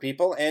miss for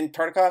people. And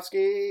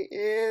Tartakovsky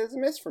is a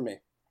miss for me.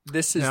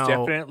 This is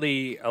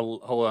definitely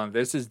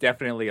This is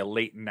definitely a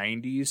late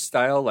 '90s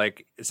style.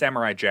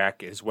 Samurai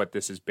Jack is what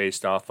this is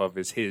based off of.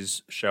 Is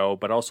his show,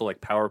 but also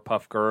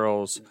Powerpuff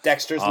Girls,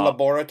 Dexter's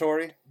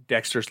Laboratory,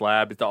 Dexter's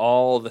Lab. It's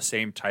all the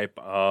same type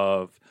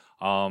of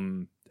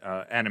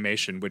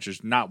animation, which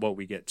is not what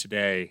we get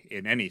today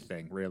in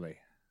anything really.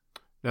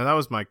 Now that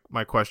was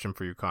my question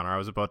for you, Connor. I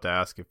was about to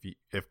ask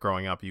if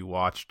growing up you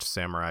watched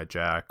Samurai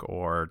Jack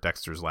or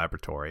Dexter's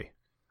Laboratory.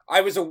 I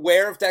was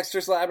aware of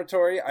Dexter's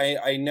Laboratory.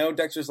 I know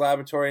Dexter's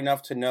Laboratory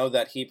enough to know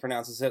that he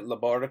pronounces it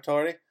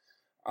laboratory.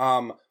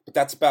 But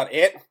that's about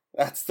it.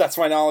 That's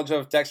my knowledge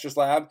of Dexter's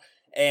Lab.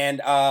 And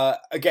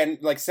again,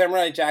 like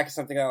Samurai Jack is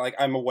something that like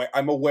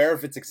I'm aware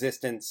of its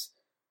existence,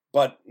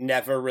 but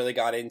never really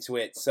got into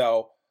it.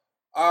 So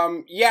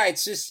yeah,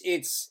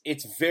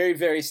 it's very,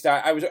 very as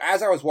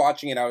I was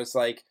watching it, I was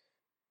like,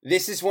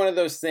 this is one of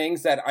those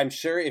things that I'm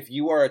sure if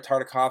you are a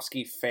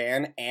Tartakovsky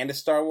fan and a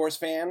Star Wars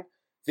fan,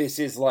 this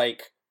is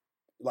like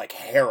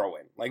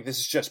heroin. Like, this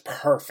is just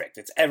perfect.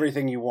 It's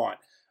everything you want.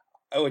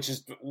 Which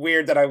is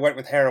weird that I went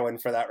with heroin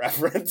for that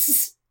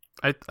reference.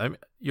 I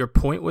your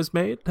point was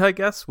made, I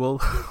guess.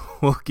 We'll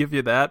give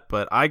you that.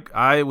 But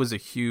I was a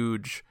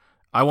huge...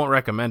 I won't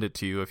recommend it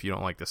to you if you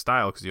don't like the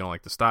style, because you don't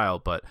like the style,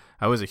 but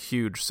I was a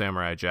huge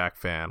Samurai Jack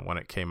fan when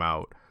it came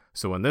out.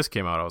 So when this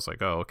came out, I was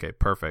like, oh, okay,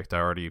 perfect. I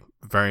already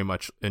very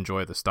much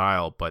enjoy the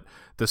style, but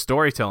the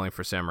storytelling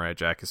for Samurai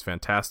Jack is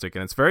fantastic,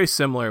 and it's very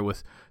similar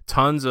with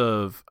tons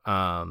of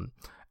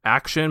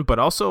action, but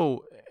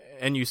also,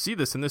 and you see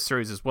this in this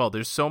series as well,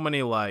 there's so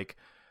many like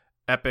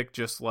epic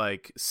just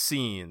like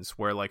scenes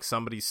where like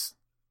somebody's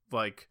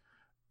like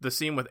the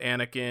scene with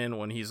Anakin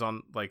when he's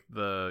on like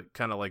the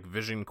kind of like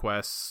vision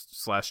quest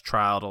 /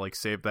 trial to like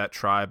save that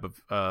tribe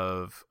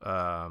of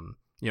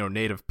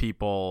native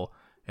people,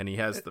 and he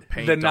has the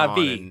paint the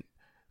Na'vi on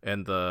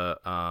and the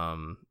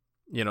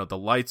the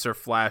lights are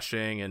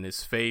flashing in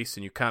his face,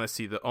 and you kind of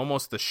see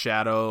almost the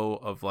shadow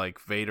of like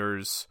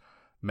Vader's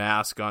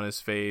mask on his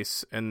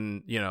face.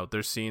 And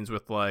there's scenes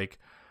with like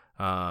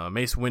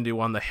Mace Windu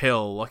on the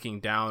hill looking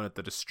down at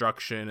the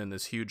destruction and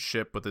this huge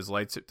ship with his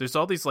lights. There's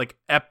all these like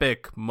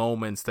epic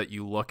moments that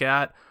you look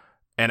at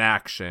and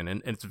action,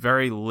 and it's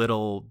very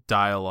little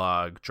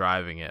dialogue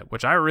driving it,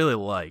 which I really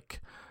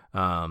like.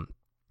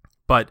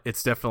 But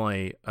it's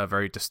definitely a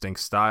very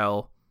distinct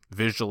style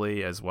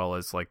visually, as well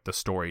as like the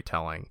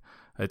storytelling.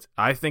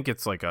 I think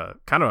it's like a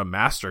kind of a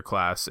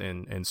masterclass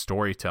in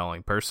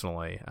storytelling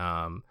personally,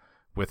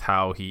 with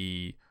how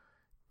he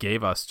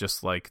gave us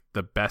just like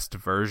the best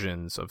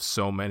versions of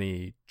so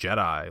many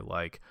Jedi,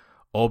 like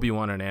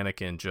Obi-Wan and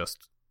Anakin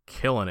just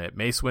killing it,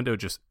 Mace Windu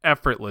just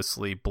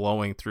effortlessly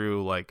blowing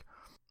through like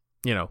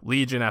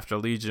legion after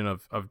legion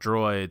of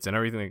droids and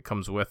everything that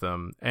comes with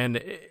them.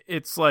 And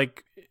it's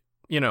like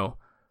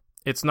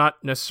it's not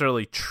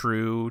necessarily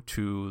true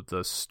to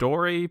the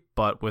story,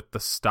 but with the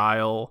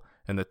style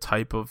and the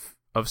type of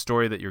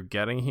story that you're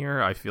getting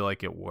here, I feel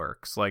like it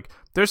works. Like,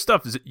 there's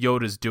stuff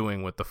Yoda's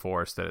doing with the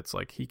Force that it's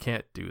like, he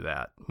can't do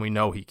that. We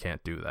know he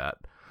can't do that.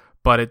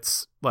 But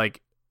it's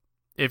like,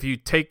 if you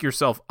take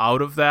yourself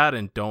out of that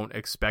and don't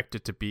expect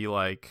it to be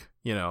like,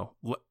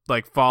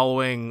 like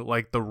following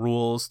like the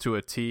rules to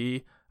a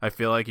T, I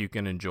feel like you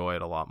can enjoy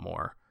it a lot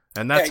more.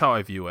 And that's how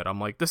I view it. I'm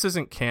like, this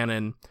isn't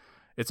canon.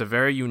 It's a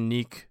very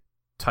unique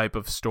type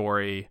of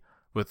story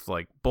with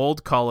like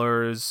bold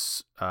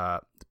colors,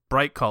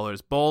 bright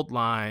colors, bold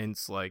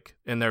lines, like,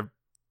 and they're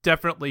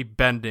definitely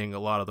bending a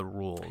lot of the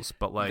rules,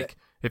 but like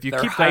if you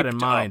keep that in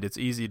mind, it's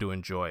easy to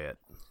enjoy it.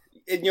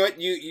 And you know what,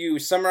 you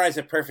summarize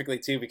it perfectly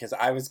too, because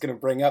I was going to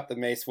bring up the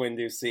Mace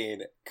Windu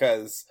scene,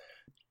 because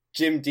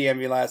Jim DM'd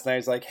me last night.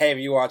 He's like, hey, have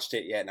you watched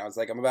it yet? And I was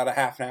like, I'm about a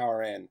half an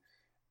hour in,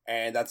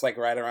 and that's like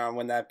right around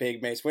when that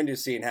big Mace Windu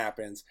scene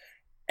happens.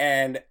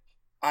 And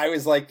I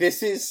was like,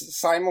 this is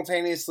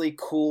simultaneously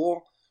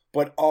cool,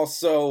 but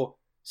also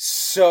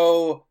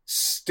so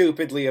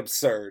stupidly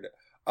absurd.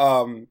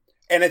 And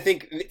I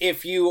think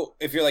if you're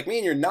like me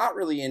and you're not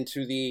really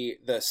into the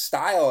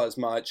style as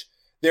much,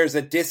 there's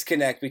a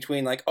disconnect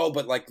between like, oh,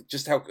 but like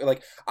just how,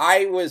 like,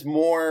 I was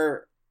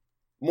more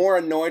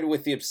annoyed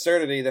with the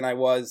absurdity than I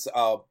was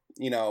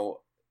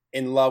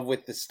in love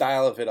with the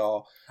style of it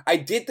all. I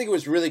did think it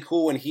was really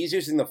cool when he's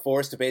using the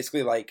Force to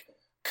basically like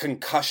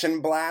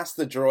concussion blast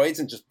the droids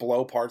and just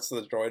blow parts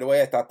of the droid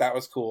away. I thought that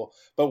was cool.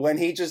 But when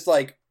he just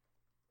like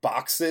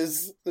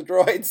boxes the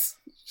droids,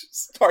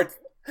 starts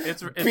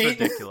it's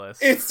ridiculous.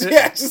 It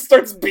just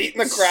starts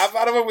beating the crap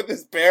out of him with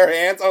his bare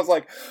hands. I was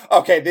like,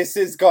 okay, this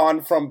has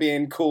gone from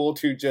being cool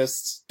to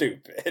just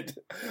stupid.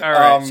 All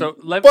right, so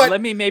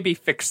let me maybe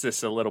fix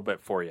this a little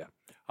bit for you.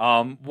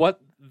 What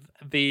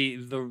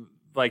the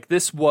like,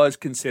 this was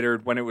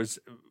considered when it was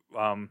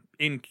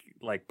in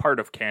like part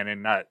of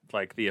canon, not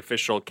like the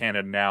official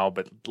canon now,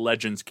 but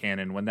Legends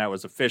canon when that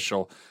was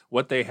official.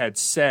 What they had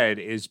said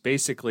is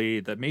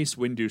basically the Mace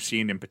Windu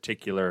scene in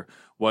particular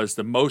was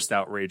the most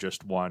outrageous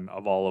one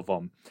of all of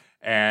them.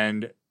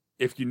 And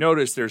if you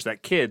notice, there's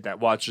that kid that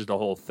watches the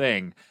whole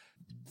thing.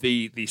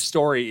 The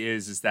story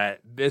is that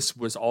this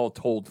was all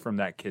told from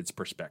that kid's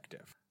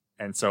perspective.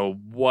 And so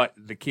what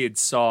the kid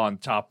saw on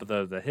top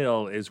of the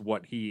hill is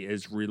what he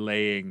is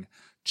relaying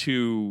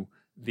to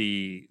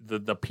the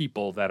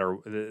people that are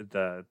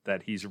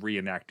that he's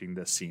reenacting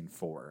this scene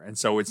for. And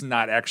so it's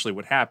not actually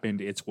what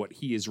happened, it's what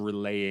he is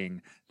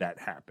relaying that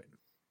happened.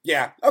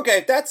 Yeah,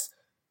 okay,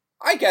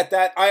 I get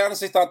that. I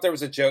honestly thought there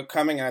was a joke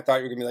coming, and I thought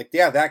you were going to be like,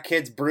 yeah, that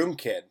kid's Broom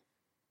Kid.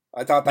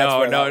 I thought that's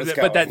where that was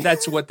going. But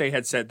that's what they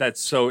had said.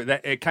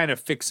 That it kind of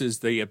fixes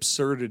the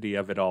absurdity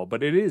of it all.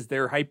 But it is,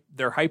 they're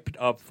hyped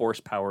up force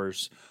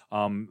powers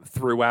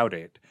throughout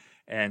it.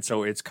 And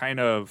so it's kind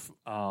of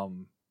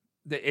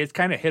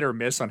hit or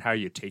miss on how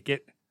you take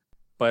it.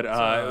 But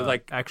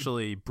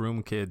actually,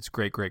 Broom Kid's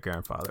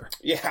great-great-grandfather.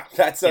 Yeah,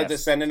 that's a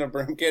descendant of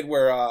Broom Kid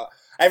where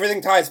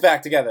everything ties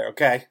back together,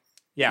 okay?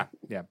 Yeah.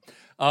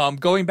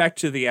 Going back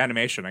to the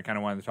animation, I kind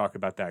of wanted to talk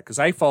about that because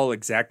I fall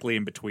exactly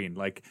in between.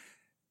 Like,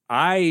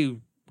 I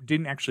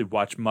didn't actually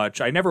watch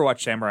much. I never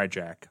watched Samurai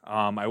Jack.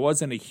 I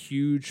wasn't a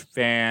huge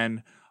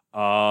fan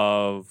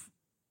of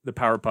the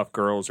Powerpuff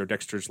Girls or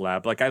Dexter's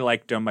Lab. Like, I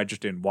liked them. I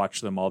just didn't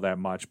watch them all that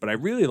much. But I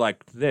really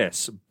liked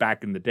this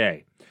back in the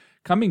day.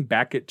 Coming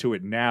back to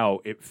it now,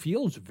 it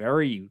feels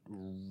very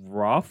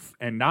rough,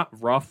 and not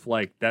rough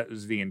like that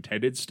was the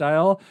intended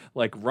style,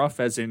 like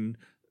rough as in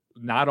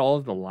not all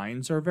of the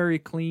lines are very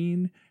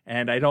clean,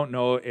 and I don't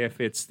know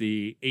if it's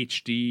the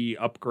HD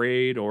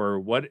upgrade or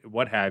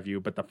what have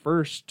you, but the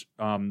first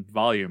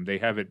volume, they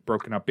have it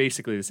broken up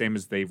basically the same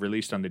as they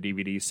released on the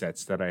DVD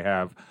sets that I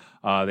have.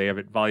 They have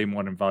it volume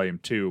 1 and volume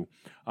 2.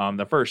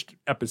 The first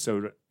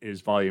episode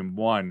is volume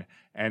 1,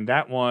 and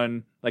that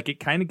one, like, it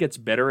kind of gets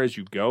better as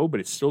you go, but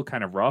it's still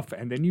kind of rough.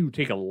 And then you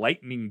take a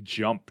lightning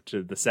jump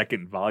to the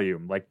second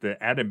volume. Like, the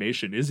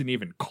animation isn't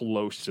even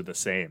close to the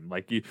same.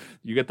 Like, you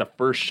get the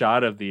first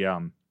shot of the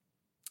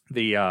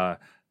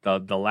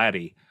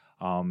laddie,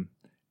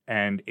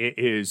 and it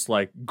is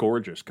like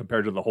gorgeous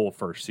compared to the whole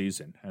first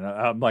season. And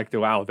I'm like,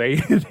 wow, they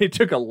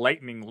took a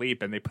lightning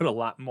leap and they put a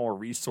lot more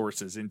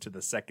resources into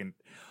the second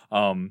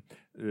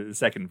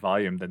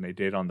volume than they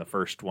did on the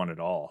first one at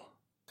all.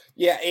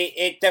 Yeah,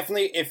 it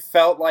definitely, it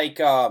felt like,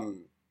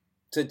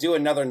 to do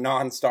another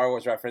non-Star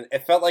Wars reference,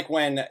 it felt like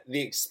when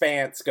The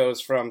Expanse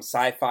goes from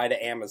sci-fi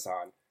to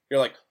Amazon. You're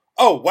like,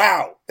 oh,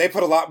 wow, they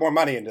put a lot more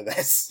money into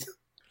this.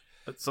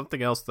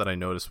 Something else that I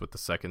noticed with the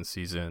second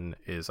season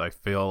is I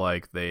feel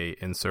like they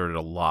inserted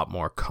a lot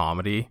more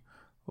comedy.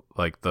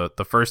 Like the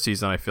first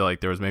season, I feel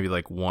like there was maybe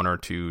like 1 or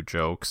 2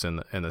 jokes,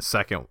 and the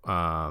second,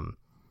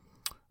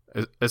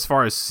 as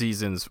far as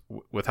seasons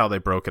with how they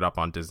broke it up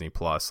on Disney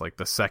Plus, like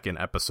the second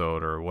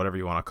episode or whatever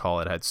you want to call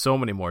it had so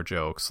many more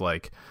jokes.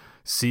 Like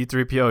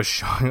C-3PO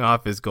showing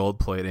off his gold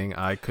plating,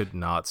 I could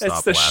not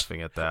stop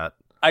laughing at that.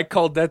 I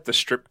called that the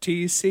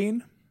striptease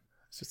scene.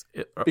 It's just,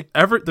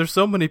 there's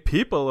so many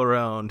people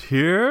around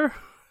here.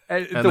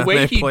 And the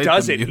way he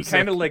does it, he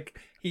kind of like,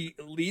 he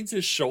leans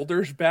his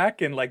shoulders back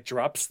and like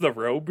drops the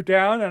robe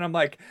down, and I'm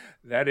like,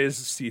 that is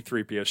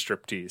C-3PO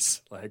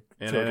striptease. Like,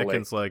 and totally.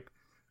 Anakin's like,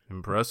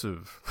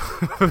 impressive,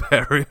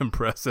 very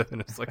impressive, and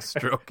it's like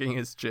stroking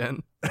his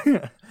chin.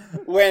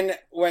 When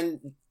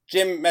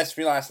Jim messaged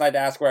me last night to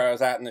ask where I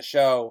was at in the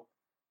show,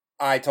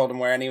 I told him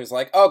where, and he was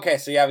like, okay,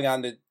 so you haven't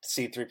gotten to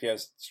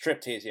C-3PO's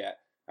striptease yet.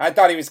 I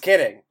thought he was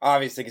kidding,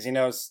 obviously, because he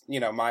knows,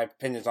 my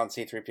opinions on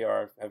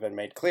C-3PO have been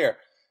made clear.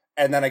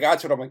 And then I got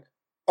to it, I'm like,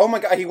 oh my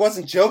god, he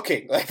wasn't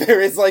joking. Like, there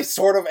is like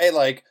sort of a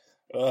like,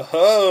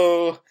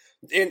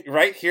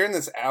 right here in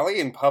this alley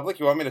in public,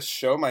 you want me to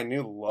show my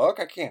new look?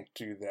 I can't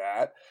do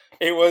that.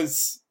 It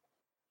was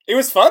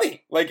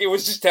funny. Like, it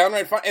was just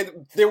downright fun.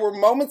 And there were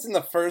moments in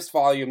the first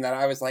volume that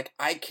I was like,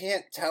 I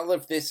can't tell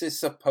if this is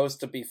supposed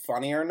to be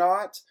funny or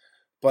not,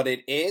 but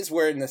it is.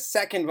 Where in the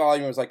second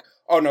volume, it was like,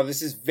 oh no,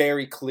 this is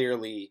very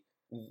clearly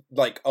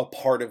like a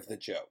part of the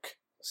joke.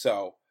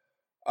 So,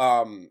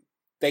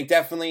 they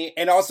definitely,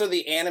 and also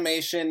the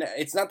animation,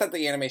 it's not that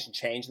the animation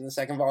changed in the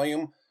second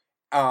volume.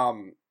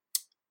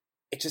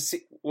 It just,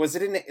 was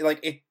it in,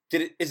 like,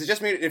 is it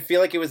just me to feel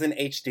like it was in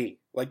HD?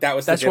 Like,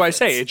 that's why I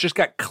say it just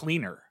got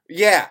cleaner.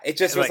 Yeah, it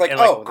just was like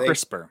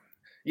crisper.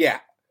 Yeah.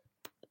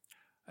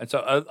 And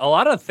so a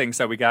lot of things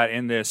that we got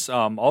in this,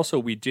 also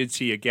we did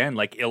see again,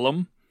 like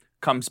Ilum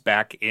comes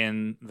back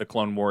in the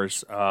Clone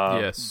Wars,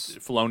 yes,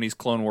 Filoni's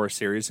Clone Wars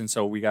series. And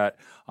so we got,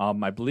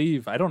 I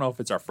believe, I don't know if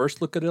it's our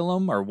first look at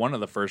Ilum or one of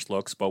the first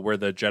looks, but where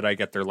the Jedi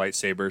get their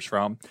lightsabers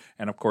from.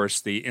 And of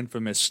course, the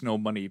infamous Snow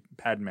Bunny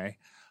Padme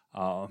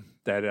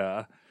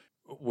that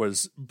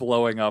was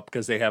blowing up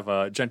because they have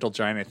a Gentle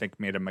Giant, I think,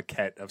 made a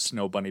maquette of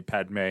Snow Bunny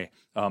Padme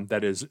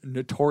that is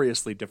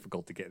notoriously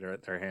difficult to get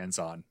their hands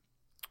on.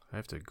 I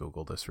have to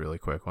Google this really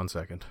quick. 1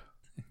 second.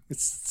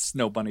 It's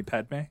Snow Bunny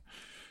Padme.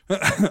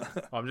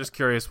 I'm just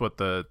curious what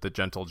the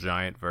Gentle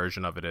Giant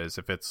version of it is.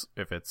 If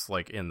it's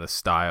like in the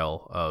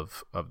style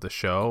of the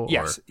show.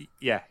 Yes,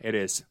 yeah, it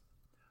is.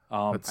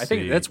 I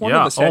think see. That's one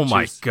of the statues. Oh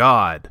my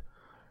god!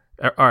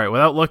 All right,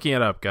 without looking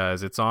it up,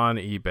 guys, it's on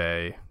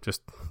eBay.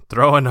 Just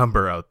throw a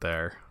number out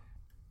there.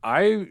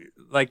 I'm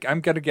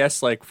gonna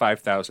guess like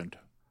 5,000.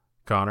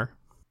 Connor,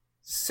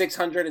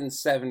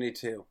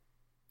 672.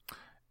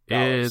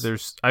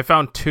 I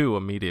found 2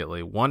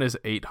 immediately. One is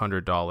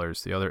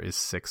 $800. The other is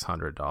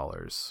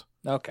 $600.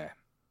 Okay.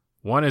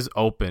 One is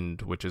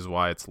opened, which is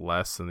why it's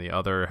less, and the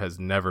other has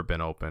never been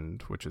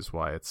opened, which is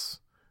why it's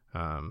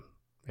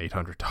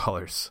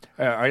 $800.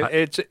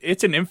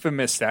 It's an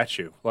infamous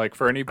statue. Like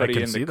for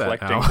anybody in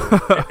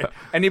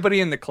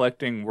the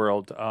collecting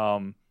world,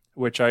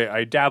 which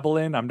I dabble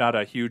in. I'm not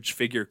a huge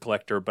figure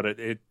collector, but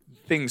it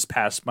things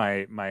pass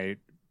my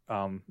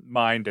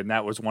mind, and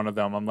that was one of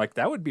them. I'm like,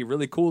 that would be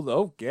really cool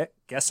though.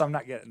 Guess I'm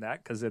not getting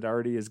that because it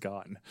already is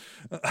gone.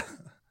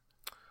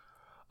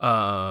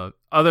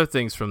 Other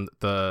things from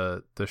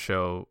the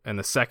show and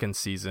the second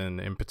season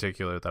in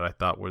particular that I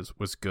thought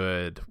was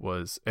good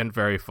and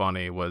very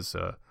funny was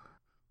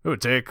it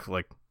would take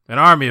like an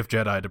army of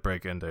Jedi to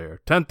break into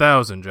here.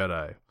 10,000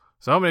 Jedi.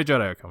 So how many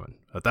Jedi are coming?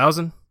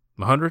 1,000?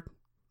 100?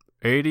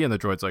 80? And the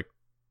droid's like,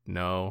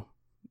 no,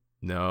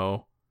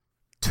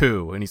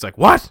 2. And he's like,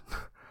 what?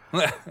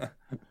 And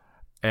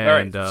all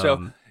right,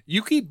 so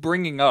you keep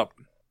bringing up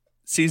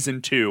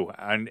season 2,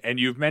 and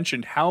you've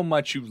mentioned how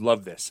much you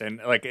love this, and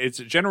like it's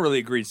generally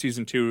agreed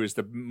season 2 is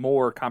the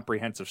more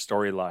comprehensive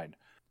storyline.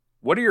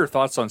 What are your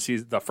thoughts on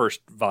the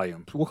first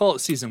volume? We'll call it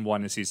season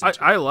 1 and season 2.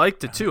 I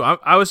liked it too.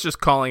 I was just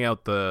calling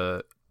out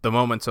the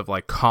moments of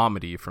like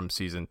comedy from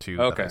season 2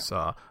 that I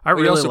saw. I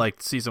really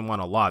liked season 1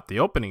 a lot. The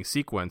opening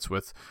sequence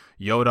with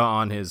Yoda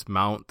on his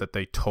mount that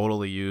they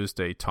totally used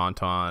a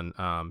Tauntaun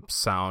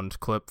sound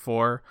clip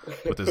for,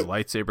 with his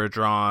lightsaber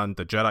drawn,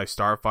 the Jedi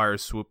Starfire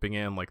swooping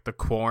in, like the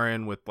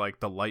Quarren with like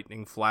the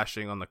lightning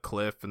flashing on the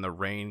cliff and the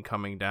rain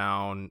coming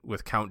down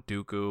with Count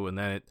Dooku, and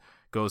then it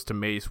goes to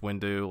Mace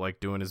Windu like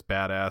doing his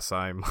badass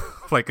I'm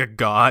like a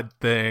god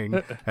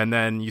thing, and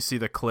then you see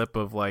the clip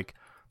of like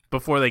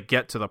before they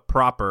get to the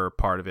proper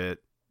part of it,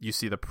 you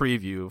see the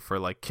preview for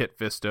like Kit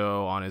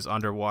Fisto on his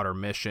underwater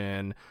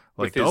mission.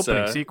 Like the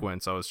opening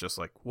sequence, I was just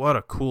like, what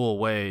a cool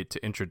way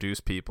to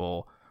introduce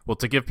people. Well,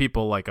 to give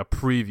people like a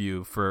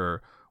preview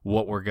for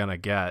what we're going to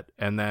get.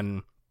 And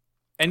then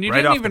you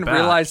didn't even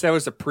realize that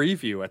was a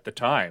preview at the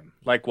time.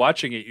 Like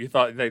watching it, you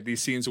thought that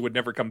these scenes would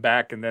never come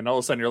back. And then all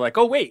of a sudden you're like,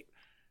 oh, wait,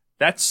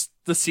 that's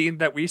the scene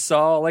that we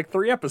saw like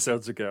 3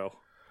 episodes ago.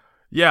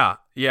 Yeah.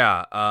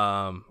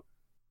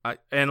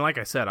 And like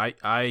I said,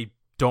 I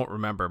don't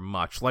remember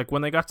much. Like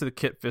when they got to the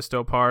Kit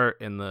Fisto part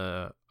and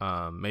the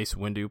Mace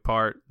Windu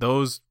part,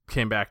 those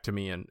came back to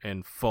me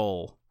in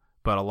full.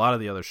 But a lot of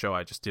the other show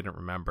I just didn't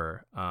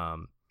remember.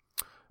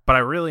 But I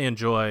really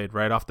enjoyed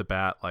right off the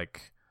bat,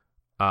 like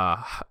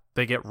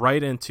they get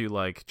right into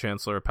like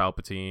Chancellor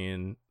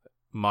Palpatine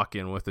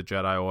mucking with the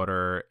Jedi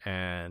Order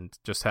and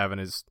just having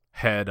his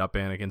head up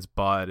Anakin's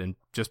butt and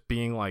just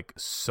being like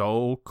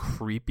so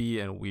creepy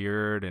and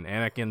weird, and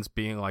Anakin's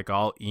being like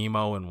all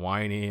emo and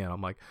whiny, and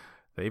I'm like,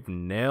 they've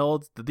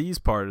nailed these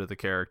part of the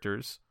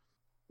characters.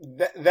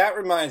 That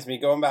reminds me,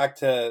 going back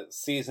to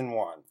season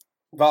 1,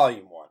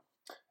 volume 1,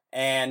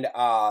 and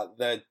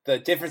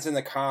the difference in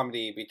the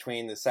comedy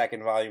between the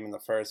second volume and the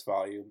first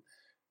volume.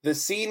 The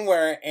scene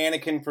where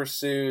Anakin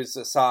pursues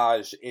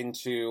Asajj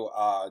into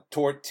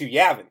to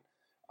Yavin,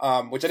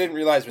 which I didn't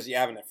realize was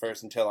Yavin at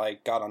first until I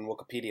got on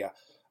Wikipedia.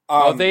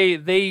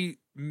 They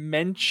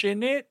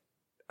mention it.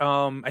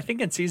 I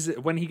think in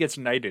season when he gets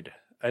knighted,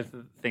 I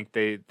think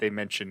they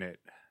mention it.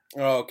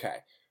 Okay,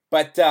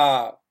 but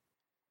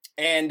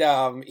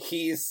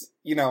he's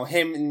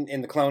him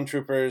and the clone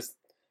troopers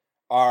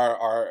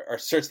are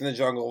searching the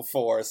jungle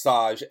for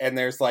Asajj, and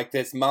there's like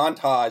this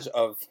montage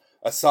of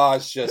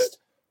Asajj just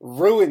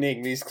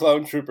ruining these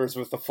clone troopers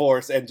with the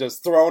Force and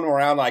just throwing them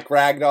around like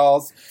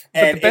ragdolls.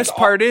 And the best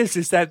part is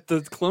that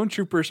the clone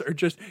troopers are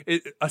just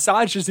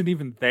Asajj isn't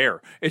even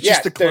there. It's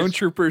just the clone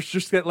troopers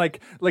just get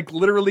like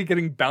literally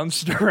getting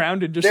bounced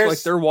around and just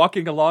like they're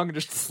walking along and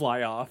just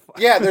fly off.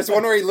 Yeah, there's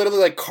one where he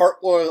literally like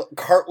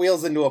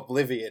cartwheels into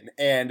oblivion,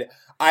 and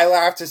I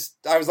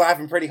was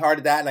laughing pretty hard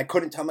at that, and I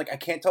couldn't tell. I'm like, I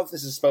can't tell if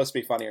this is supposed to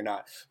be funny or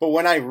not. But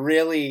when I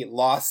really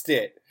lost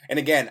it, and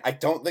again, I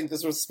don't think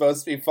this was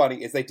supposed to be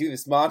funny, is they do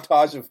this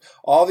montage of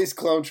all these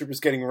clone troopers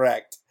getting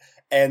wrecked,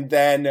 and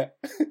then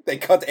they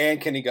cut to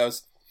Anakin, he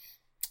goes,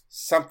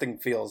 something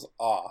feels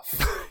off.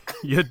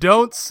 You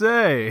don't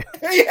say.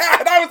 Yeah,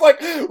 and I was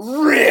like,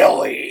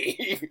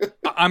 really?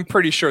 I'm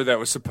pretty sure that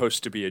was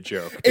supposed to be a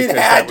joke, because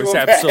that was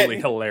absolutely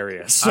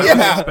hilarious. I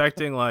was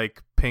expecting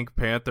like Pink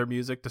Panther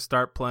music to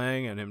start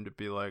playing and him to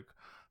be like,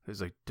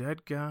 there's a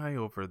dead guy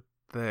over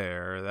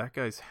there. That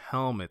guy's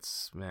helmet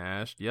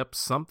smashed. Yep,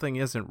 something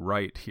isn't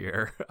right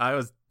here. I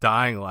was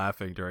dying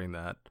laughing during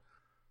that.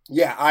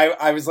 Yeah,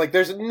 I was like,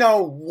 there's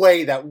no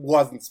way that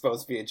wasn't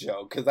supposed to be a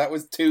joke, because that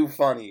was too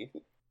funny.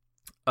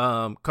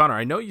 Connor,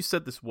 I know you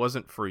said this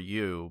wasn't for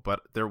you,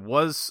 but there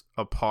was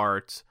a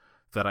part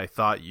that I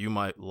thought you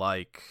might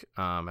like,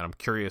 and I'm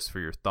curious for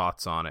your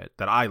thoughts on it,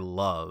 that I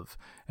love.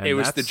 And it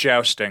was the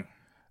jousting.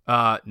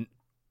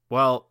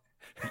 Well,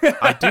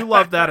 I do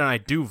love that, and I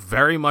do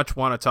very much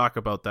want to talk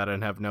about that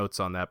and have notes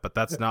on that, but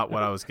that's not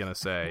what I was going to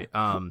say.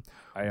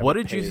 What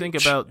did you think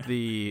about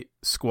the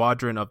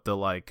squadron of the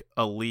like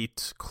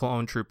elite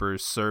clone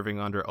troopers serving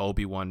under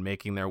Obi-Wan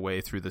making their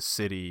way through the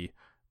city,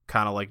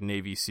 kind of like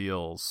Navy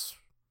SEALs?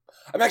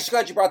 I'm actually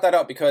glad you brought that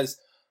up, because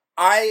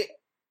I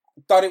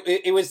thought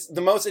it was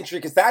the most interesting,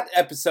 because that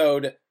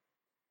episode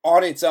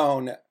on its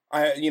own,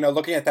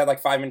 looking at that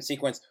like 5-minute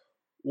sequence,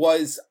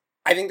 was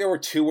I think there were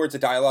 2 words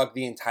of dialogue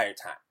the entire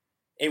time.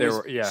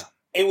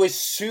 It was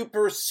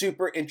super,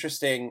 super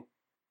interesting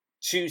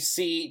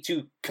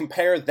to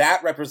compare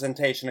that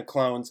representation of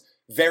clones,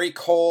 very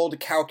cold,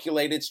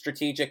 calculated,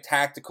 strategic,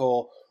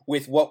 tactical,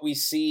 with what we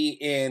see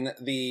in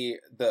the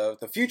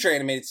future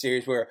animated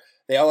series, where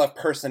they all have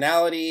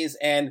personalities,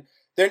 and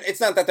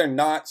it's not that they're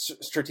not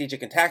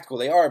strategic and tactical.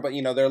 They are, but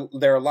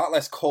they're a lot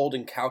less cold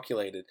and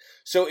calculated.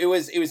 So it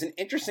was an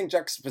interesting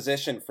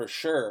juxtaposition for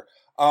sure.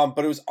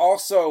 But it was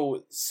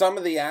also, some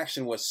of the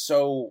action was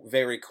so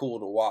very cool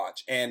to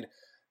watch, and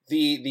the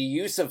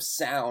use of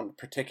sound,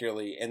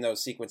 particularly in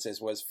those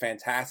sequences, was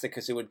fantastic,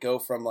 because it would go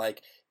from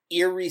like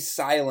eerie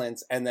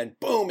silence and then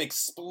boom,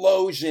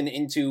 explosion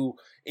into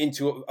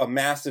a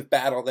massive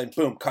battle, then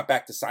boom, cut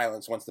back to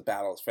silence once the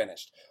battle is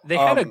finished. They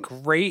had a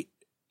great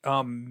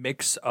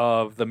mix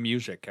of the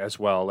music as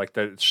well, like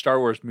the Star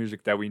Wars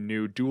music that we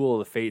knew. Duel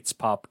of the Fates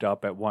popped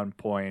up at one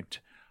point.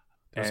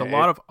 There's a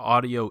lot of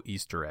audio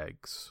Easter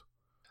eggs.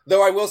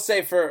 Though I will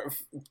say,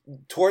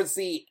 towards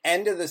the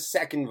end of the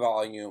second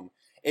volume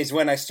is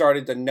when I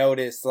started to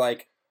notice,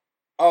 like,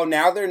 oh,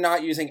 now they're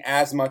not using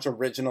as much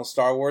original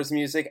Star Wars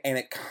music, and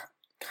it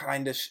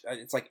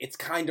it's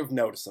kind of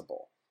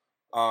noticeable.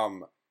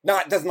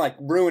 It doesn't like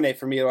ruin it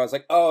for me. I was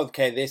like, oh,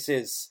 okay, this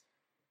is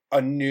a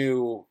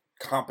new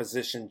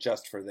composition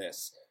just for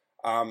this.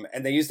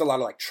 And they used a lot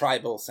of like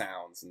tribal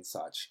sounds and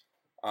such,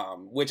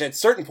 which at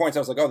certain points I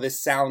was like, oh, this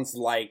sounds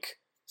like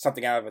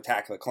something out of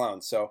Attack of the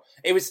Clones. So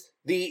it was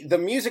the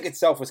music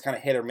itself was kind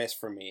of hit or miss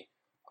for me.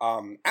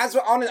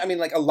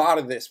 Like a lot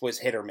of this was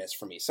hit or miss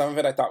for me. Some of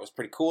it I thought was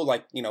pretty cool.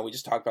 Like, we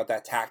just talked about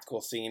that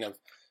tactical scene of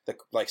the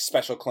like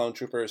special clone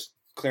troopers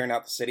clearing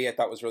out the city. I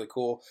thought was really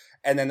cool.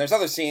 And then there's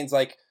other scenes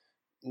like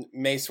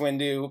Mace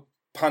Windu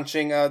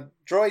punching a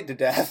droid to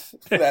death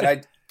that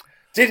I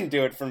didn't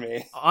do it for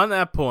me. On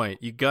that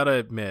point, you gotta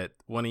admit,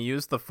 when he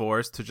used the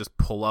Force to just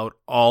pull out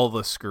all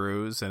the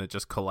screws and it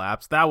just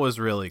collapsed, that was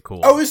really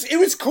cool. Oh, it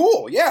was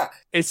cool, yeah.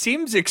 It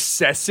seems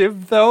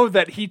excessive, though,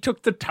 that he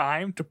took the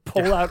time to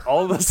pull out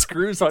all the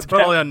screws on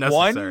totally that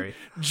unnecessary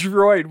one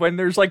droid. When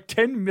there's like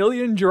 10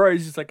 million droids,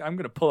 he's like, I'm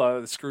going to pull out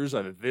the screws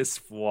out of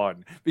this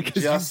one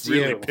because just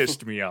you really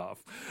pissed me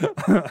off.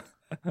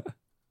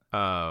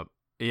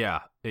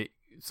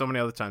 So many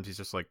other times he's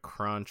just like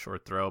crunch or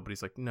throw, but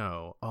he's like,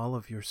 no, all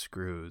of your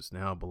screws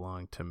now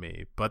belong to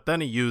me. But then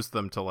he used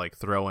them to like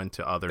throw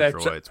into other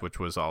droids, which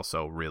was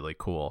also really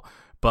cool.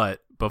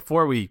 But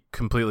before we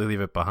completely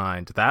leave it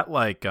behind, that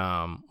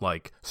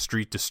like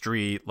street to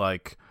street,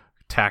 like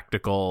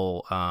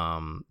tactical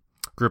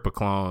group of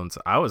clones,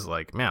 I was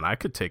like, man, I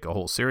could take a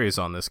whole series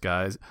on these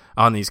guys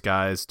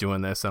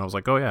doing this. And I was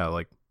like, oh yeah,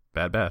 like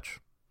Bad Batch.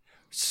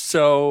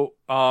 So,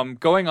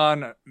 going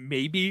on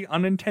maybe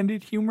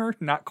unintended humor,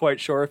 not quite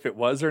sure if it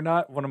was or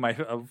not. One of my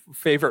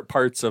favorite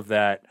parts of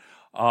that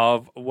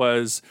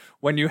was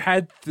when you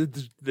had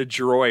the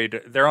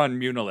droid. They're on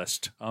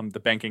Munilist, the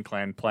banking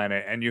clan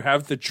planet, and you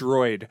have the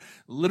droid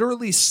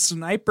literally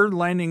sniper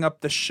lining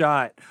up the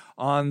shot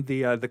on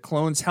the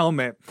clone's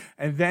helmet,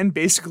 and then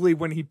basically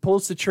when he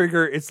pulls the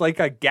trigger, it's like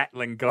a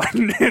Gatling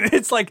gun, and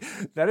it's like,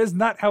 that is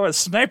not how a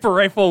sniper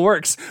rifle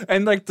works.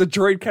 And like the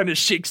droid kind of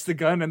shakes the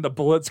gun, and the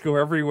bullets go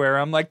everywhere.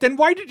 I'm like, then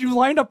why did you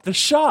line up the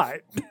shot?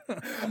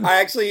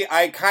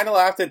 I kind of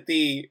laughed at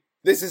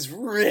this is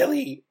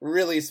really,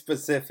 really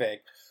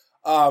specific.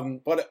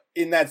 But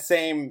in that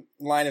same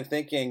line of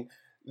thinking,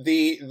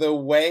 the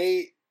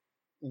way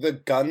the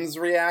guns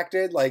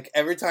reacted, like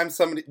every time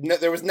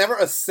there was never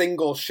a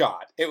single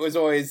shot. It was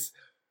always,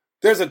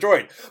 there's a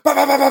droid. Bah,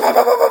 bah, bah, bah, bah,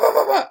 bah, bah,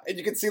 bah, bah. And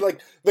you can see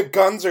like the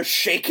guns are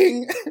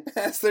shaking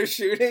as they're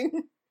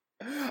shooting.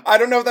 I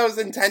don't know if that was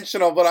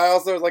intentional, but I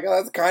also was like, oh,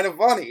 that's kind of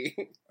funny.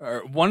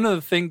 One of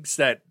the things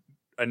that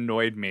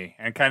annoyed me,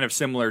 and kind of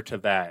similar to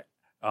that,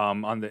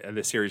 on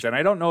the series, and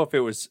I don't know if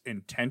it was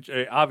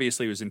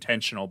obviously it was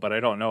intentional, but I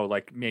don't know,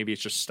 like maybe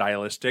it's just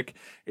stylistic,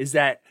 is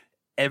that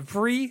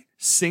every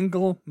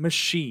single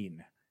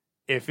machine,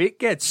 if it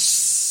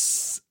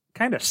gets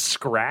kind of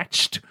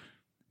scratched,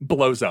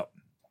 blows up.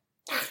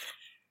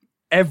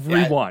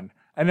 Every one.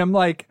 And I'm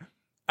like,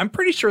 I'm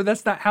pretty sure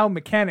that's not how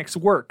mechanics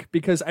work,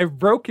 because I've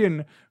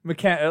broken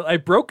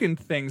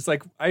things.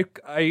 Like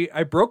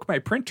I broke my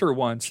printer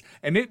once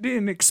and it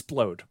didn't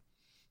explode.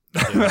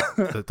 Yeah,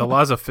 the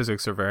laws of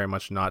physics are very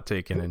much not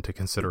taken into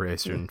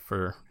consideration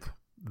for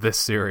this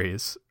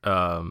series.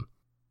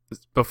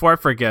 Before I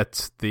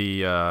forget,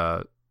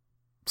 the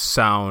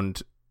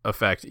sound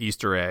effect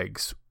Easter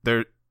eggs,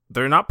 they're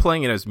not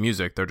playing it as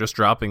music, they're just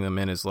dropping them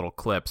in as little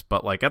clips.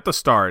 But like at the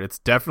start, it's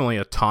definitely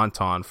a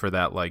tauntaun for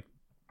that like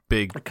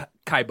big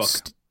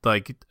Kaibuck,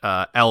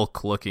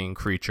 elk looking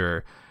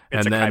creature.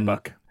 It's and a then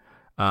Kaibuck.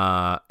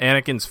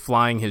 Anakin's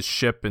flying his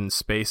ship in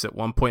space at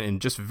one point,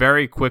 and just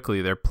very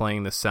quickly they're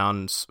playing the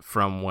sounds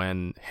from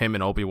when him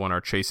and Obi-Wan are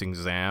chasing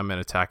Zam in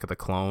Attack of the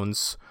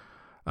Clones,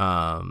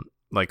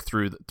 like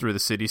through the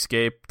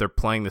cityscape. They're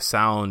playing the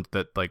sound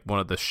that like one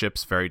of the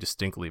ships very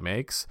distinctly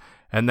makes,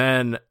 And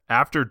then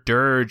after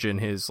Dirge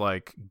and his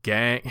like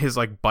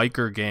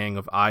biker gang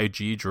of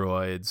IG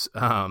droids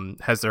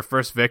has their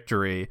first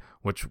victory,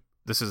 which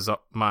this is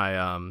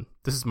my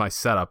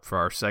setup for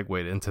our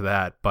segue into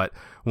that. But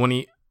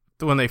when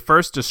they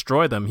first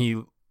destroy them,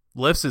 he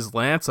lifts his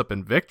lance up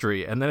in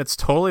victory, and then it's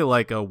totally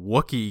like a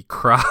Wookiee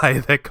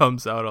cry that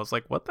comes out. I was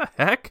like, what the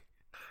heck?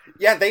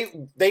 Yeah,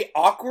 they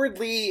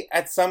awkwardly,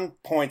 at some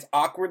points,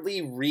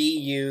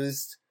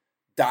 reused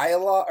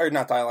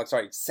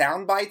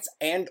sound bites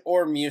and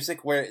or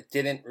music where it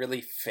didn't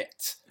really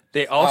fit.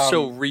 They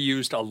also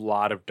reused a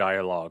lot of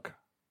dialogue.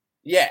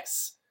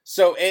 Yes.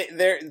 So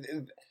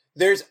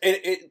there's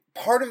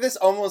part of this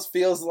almost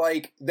feels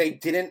like they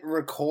didn't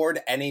record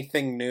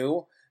anything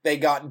new. They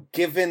got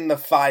given the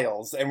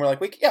files and we're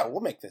like,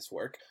 we'll make this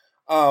work.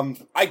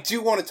 I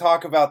do want to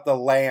talk about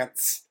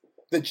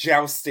the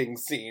jousting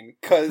scene,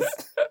 because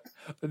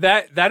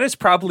that is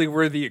probably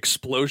where the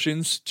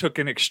explosions took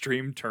an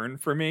extreme turn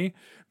for me,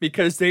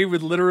 because they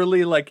would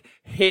literally like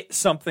hit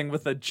something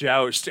with a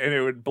joust and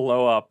it would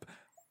blow up.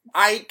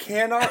 I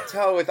cannot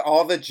tell with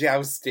all the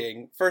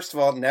jousting. First of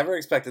all, never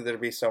expected there to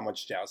be so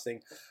much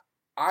jousting.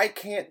 I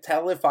can't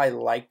tell if I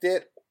liked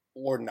it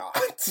or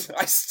not.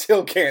 I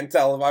still can't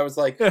tell if I was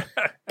like,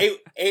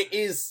 it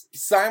is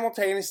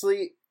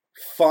simultaneously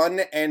fun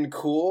and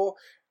cool,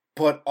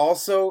 but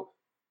also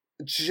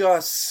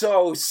just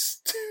so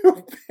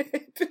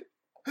stupid.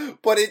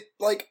 But it,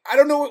 like, I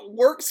don't know, it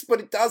works,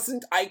 but it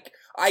doesn't.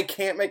 I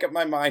can't make up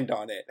my mind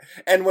on it.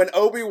 And when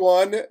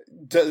Obi-Wan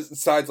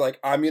decides, like,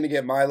 I'm gonna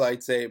get my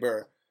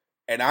lightsaber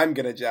and I'm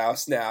gonna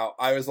joust now,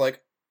 I was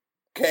like,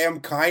 okay, I'm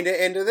kind of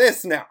into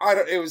this now. I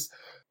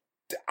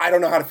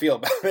don't know how to feel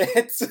about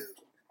it.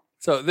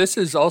 So this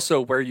is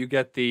also where you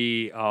get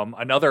the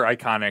another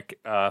iconic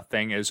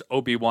thing is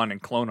Obi-Wan in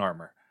clone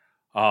armor.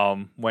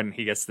 When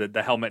he gets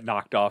the helmet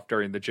knocked off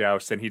during the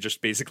joust and he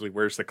just basically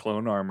wears the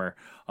clone armor.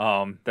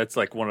 That's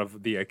like one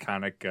of the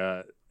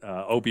iconic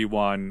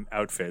Obi-Wan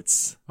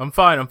outfits. I'm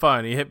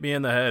fine. He hit me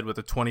in the head with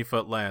a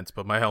 20-foot lance,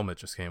 but my helmet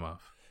just came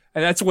off.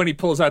 And that's when he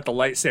pulls out the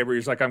lightsaber.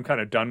 He's like, I'm kind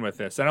of done with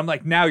this. And I'm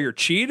like, now you're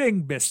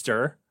cheating,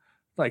 mister.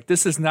 Like,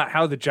 this is not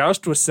how the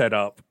joust was set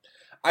up.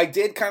 I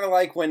did kind of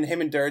like when him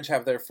and Dirge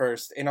have their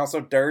first, and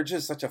also Dirge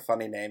is such a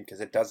funny name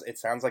because it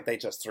sounds like they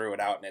just threw it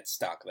out and it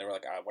stuck. They were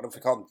like, what if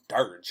we call him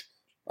Dirge?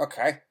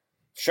 Okay,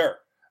 sure.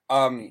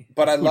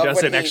 But I love he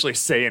doesn't actually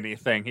say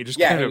anything. He just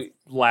kind of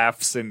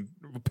laughs and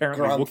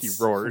apparently grunts.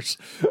 Wookiee roars.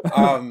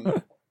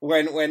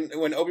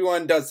 When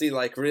Obi-Wan does the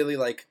like really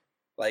like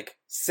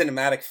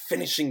cinematic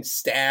finishing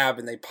stab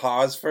and they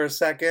pause for a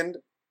second,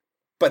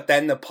 but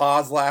then the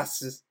pause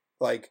lasts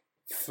like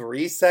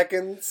 3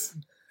 seconds.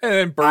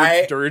 And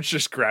then Dirge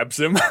just grabs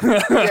him.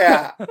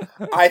 Yeah.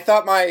 I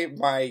thought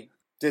my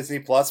Disney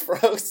Plus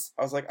froze.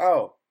 I was like,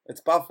 oh,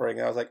 it's buffering.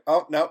 And I was like,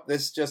 oh, no,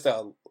 this is just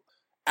a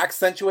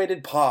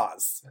accentuated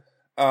pause.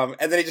 And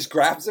then he just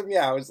grabs him.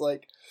 Yeah, I was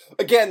like,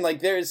 again,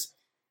 like there's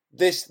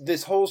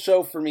this whole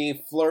show for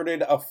me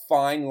flirted a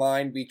fine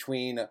line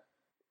between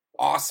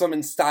awesome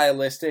and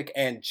stylistic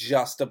and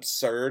just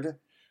absurd.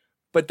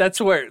 But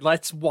that's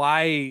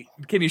why.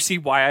 Can you see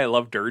why I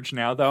love Dirge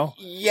now, though?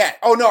 Yeah.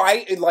 Oh no,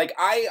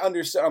 I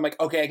understand. I'm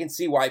like, okay, I can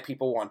see why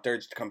people want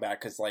Dirge to come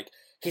back because like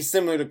he's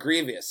similar to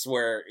Grievous,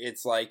 where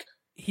it's like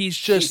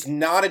he's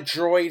not a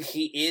droid.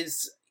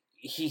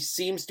 He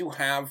seems to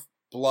have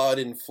blood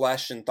and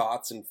flesh and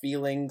thoughts and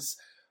feelings.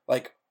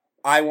 Like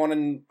I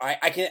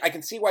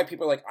can see why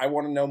people are like, I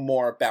want to know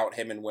more about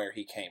him and where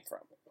he came from.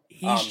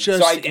 He's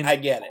just I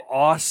get it.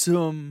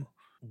 Awesome,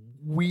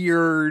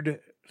 weird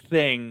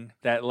thing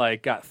that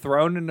like got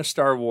thrown into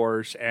Star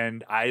Wars,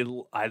 and I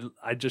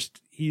just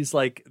he's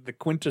like the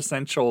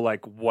quintessential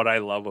like what I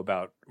love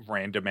about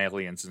random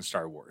aliens in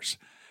Star Wars.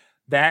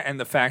 That and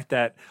the fact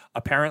that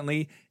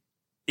apparently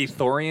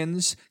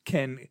Ithorians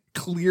can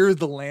clear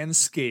the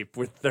landscape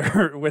with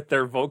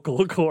their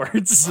vocal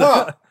cords.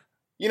 Huh.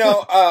 You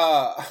know,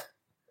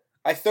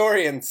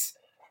 Ithorians.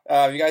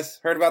 You guys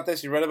heard about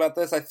this? You read about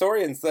this?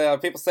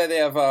 Ithorians. People say they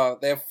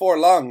have 4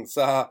 lungs.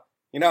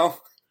 You know.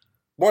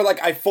 More like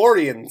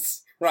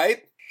Iphorians,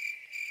 right?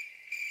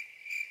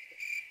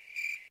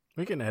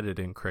 We can edit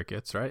in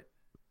crickets, right?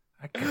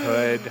 I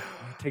could. It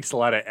takes a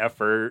lot of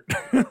effort.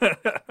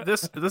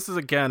 This is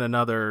again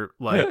another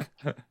like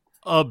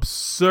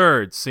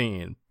absurd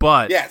scene,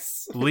 but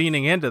yes,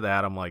 leaning into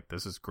that, I'm like,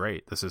 this is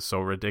great. This is so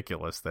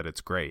ridiculous that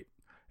it's great.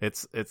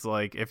 It's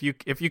like if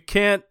you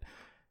can't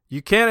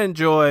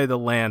enjoy the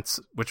Lance,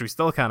 which we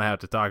still kind of have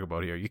to talk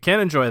about here. You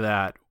can't enjoy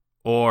that.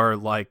 Or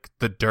like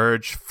the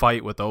Dirge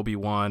fight with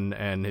Obi-Wan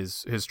and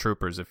his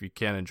troopers if you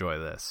can't enjoy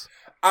this.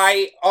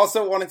 I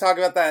also want to talk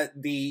about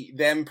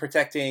them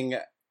protecting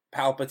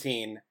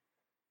Palpatine.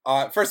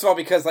 First of all,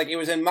 because like it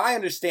was in my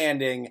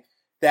understanding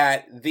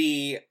that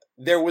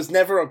there was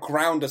never a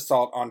ground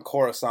assault on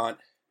Coruscant.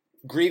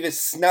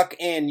 Grievous snuck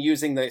in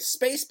using the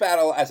space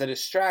battle as a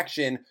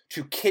distraction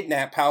to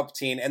kidnap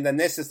Palpatine, and then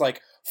this is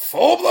like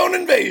full-blown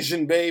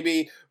invasion,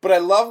 baby. But I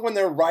love when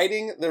they're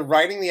riding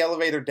the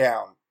elevator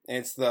down And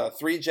it's the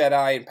 3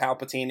 Jedi and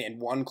Palpatine and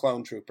 1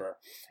 clone trooper.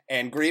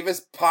 And Grievous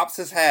pops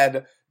his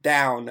head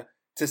down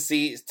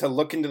to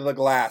look into the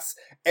glass,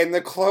 and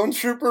the clone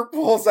trooper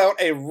pulls out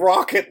a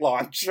rocket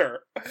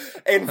launcher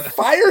and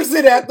fires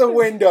it at the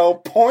window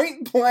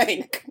point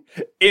blank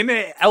in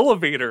an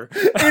elevator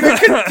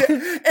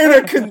in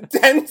a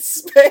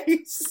condensed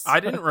space.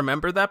 I didn't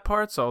remember that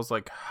part, so I was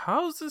like,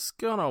 how's this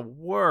gonna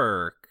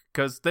work?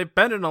 Because they've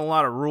been in a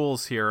lot of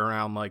rules here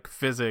around like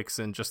physics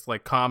and just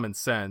like common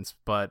sense,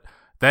 but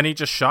then he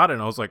just shot it,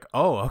 and I was like,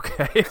 oh,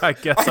 okay, I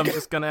guess I'm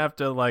just going to have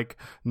to, like,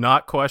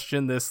 not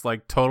question this,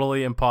 like,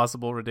 totally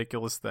impossible,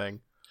 ridiculous thing.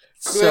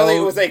 Clearly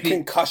it was a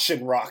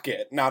concussion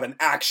rocket, not an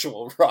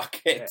actual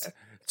rocket.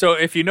 So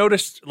if you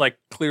noticed, like,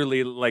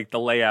 clearly, like, the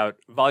layout,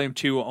 Volume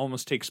 2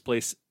 almost takes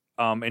place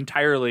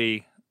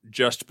entirely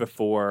just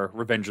before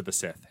Revenge of the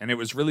Sith. And it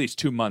was released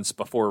 2 months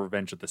before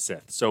Revenge of the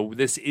Sith. So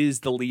this is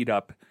the lead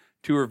up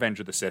to Revenge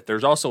of the Sith.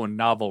 There's also a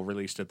novel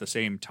released at the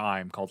same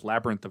time called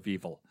Labyrinth of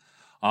Evil.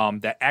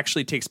 That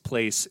actually takes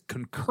place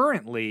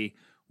concurrently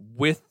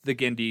with the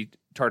Genndy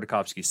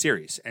Tartakovsky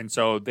series. And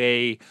so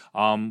they,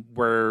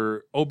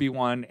 where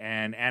Obi-Wan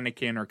and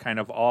Anakin are kind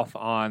of off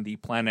on the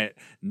planet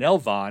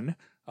Nelvon,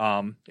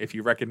 if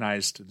you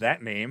recognized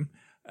that name,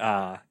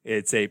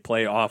 it's a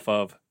play off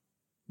of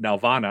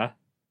Nelvana,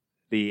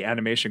 the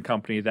animation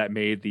company that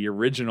made the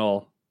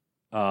original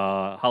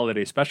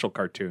holiday special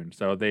cartoon.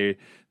 So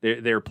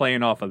they're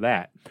playing off of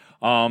that.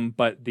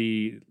 But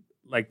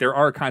there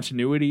are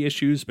continuity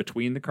issues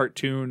between the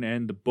cartoon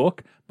and the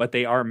book, but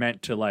they are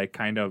meant to like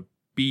kind of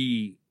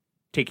be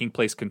taking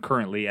place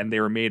concurrently, and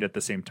they were made at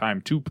the same time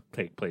to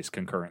take place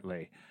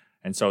concurrently.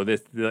 And so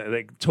this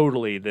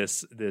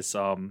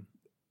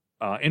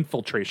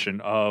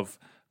infiltration of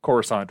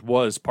Coruscant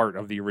was part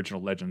of the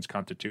original Legends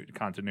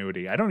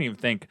continuity. I don't even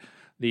think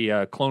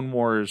the Clone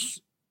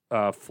Wars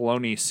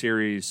Filoni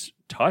series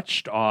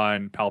touched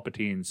on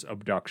Palpatine's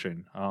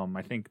abduction.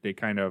 I think they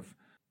kind of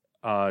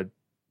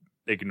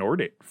ignored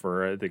it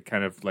for they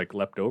kind of like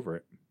leapt over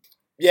it.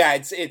 Yeah,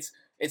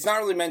 it's not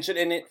really mentioned,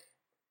 and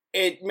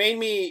it made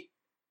me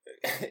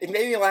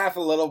laugh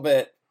a little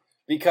bit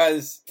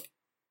because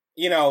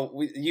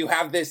you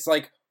have this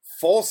like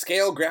full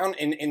scale ground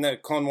in the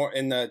Clone War,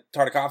 in the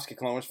Tartakovsky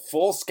Clone Wars,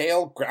 full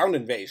scale ground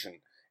invasion,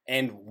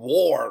 and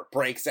war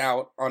breaks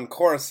out on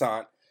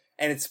Coruscant,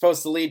 and it's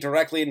supposed to lead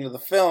directly into the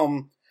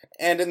film.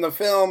 And in the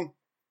film,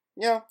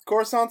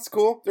 Coruscant's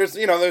cool. There's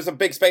a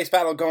big space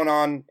battle going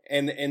on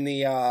in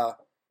the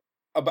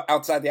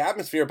outside the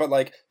atmosphere, but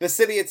like the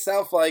city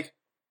itself, like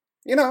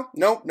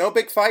no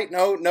big fight,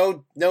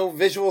 no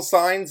visual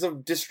signs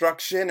of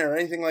destruction or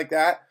anything like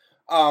that.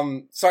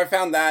 So I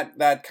found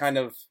that kind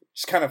of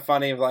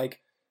funny. Of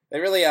like they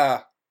really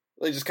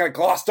just kind of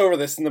glossed over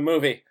this in the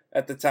movie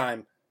at the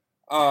time.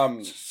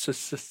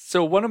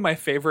 So one of my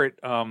favorite,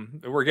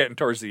 we're getting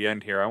towards the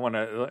end here. One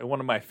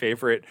of my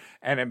favorite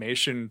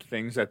animation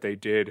things that they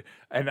did,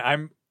 and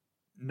I'm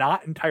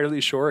not entirely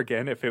sure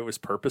again if it was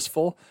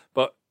purposeful,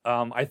 but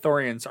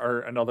Ithorians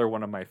are another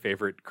one of my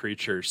favorite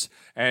creatures.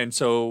 And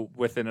so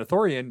with an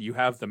Ithorian, you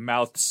have the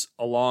mouths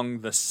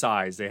along the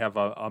sides. They have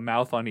a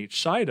mouth on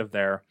each side of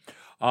there.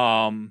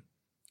 And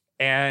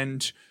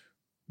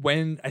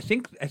when I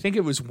think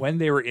it was when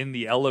they were in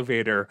the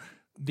elevator,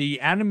 the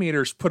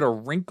animators put a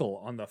wrinkle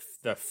on the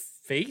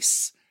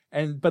face,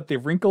 but the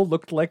wrinkle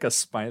looked like a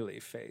smiley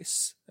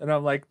face. And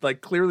I'm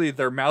like clearly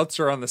their mouths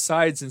are on the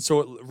sides, and so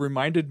it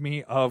reminded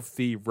me of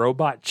the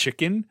robot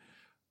chicken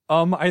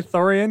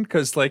Ithorian,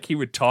 because like he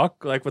would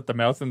talk like with the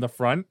mouth in the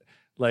front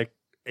like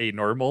a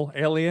normal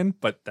alien,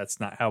 but that's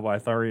not how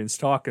Ithorians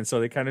talk, and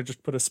so they kind of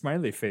just put a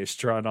smiley face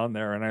drawn on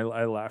there, and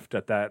I laughed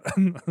at that.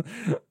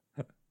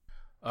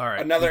 All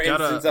right, another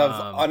instance of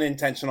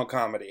unintentional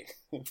comedy.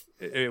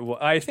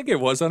 I think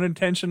it was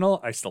unintentional.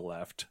 I still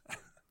laughed.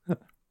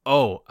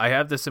 Oh, I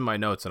have this in my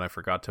notes and I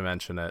forgot to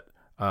mention it.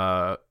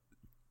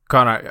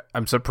 Connor,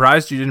 I'm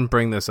surprised you didn't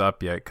bring this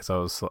up yet, because I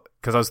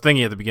was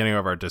thinking at the beginning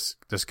of our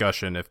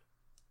discussion, if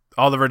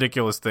all the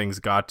ridiculous things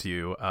got to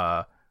you,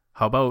 how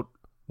about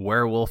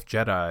Werewolf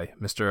Jedi,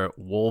 Mr.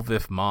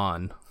 Wolvif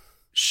Mon?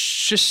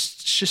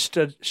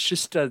 Shistavin?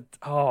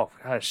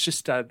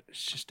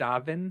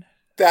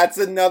 That's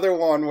another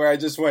one where I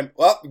just went,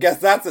 well, guess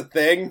that's a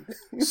thing.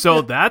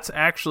 So that's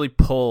actually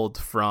pulled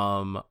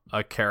from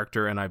a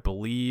character in, I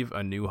believe,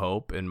 A New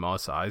Hope in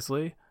Mos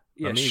Eisley.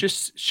 Yeah,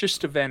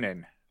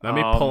 Shistavenin. Let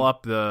me pull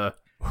up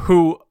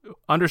who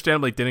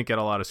understandably didn't get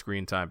a lot of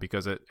screen time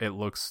because it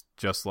looks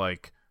just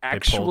like they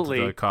pulled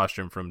the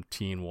costume from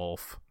Teen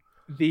Wolf.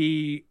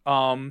 It's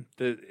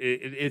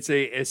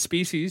a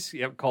species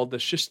called the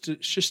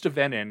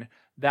Shistavenin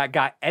that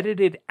got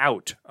edited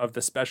out of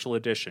the special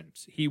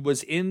editions. He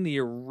was in the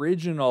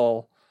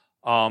original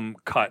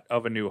cut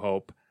of A New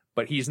Hope,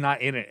 but he's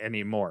not in it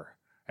anymore.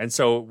 And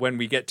so when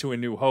we get to A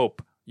New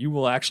Hope, you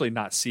will actually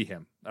not see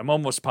him. I'm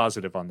almost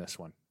positive on this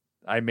one.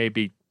 I may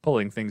be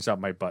pulling things up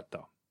my butt,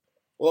 though.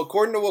 Well,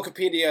 according to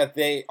Wikipedia,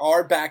 they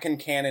are back in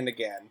canon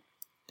again.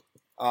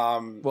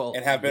 And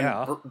have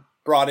been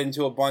brought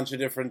into a bunch of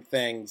different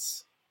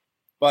things.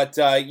 But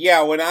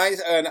yeah, when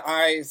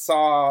I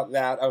saw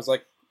that, I was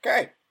like,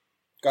 okay,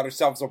 got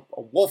ourselves a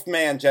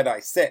Wolfman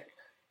Jedi sick.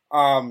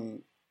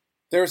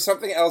 There was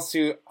something else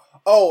to...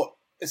 Oh,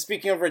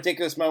 speaking of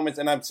ridiculous moments,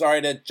 and I'm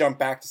sorry to jump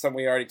back to something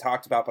we already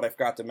talked about, but I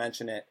forgot to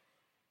mention it.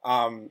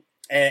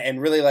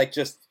 And really like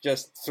just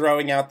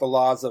throwing out the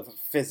laws of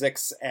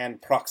physics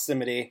and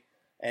proximity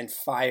and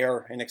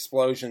fire and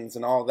explosions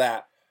and all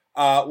that.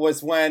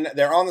 Was when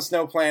they're on the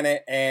snow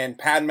planet and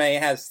Padme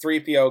has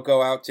 3PO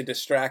go out to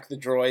distract the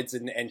droids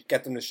and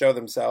get them to show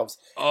themselves.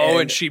 Oh,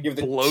 and she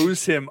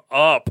blows him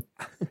up.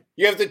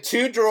 You have the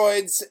two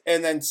droids,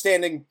 and then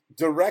standing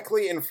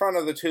directly in front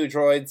of the two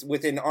droids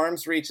within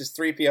arm's reach is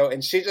 3PO,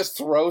 and she just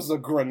throws a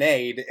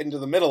grenade into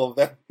the middle of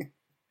them.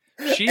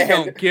 She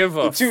don't give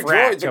a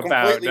frack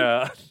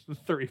about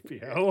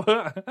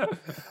 3PO.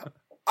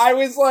 I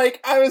was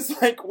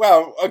like,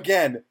 wow,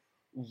 again,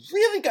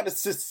 really got to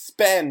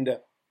suspend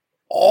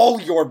all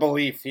your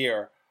belief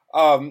here.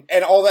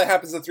 And all that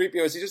happens to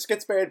 3PO is he just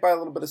gets buried by a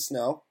little bit of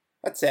snow.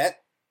 That's it.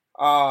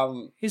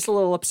 He's a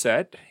little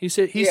upset. He's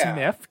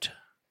miffed.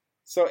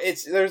 So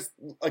there's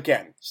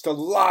again just a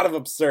lot of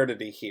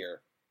absurdity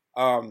here.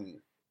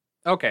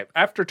 Okay,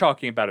 after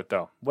talking about it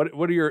though,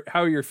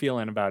 how are you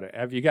feeling about it?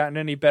 Have you gotten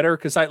any better?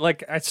 Because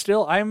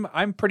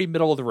I'm pretty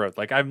middle of the road.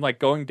 Like I'm like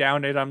going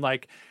down it. I'm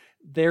like,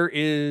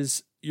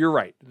 you're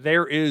right.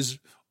 There is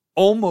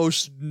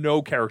almost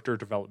no character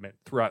development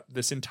throughout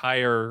this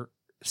entire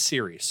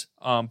series.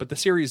 But the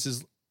series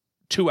is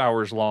 2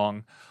 hours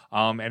long.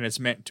 And it's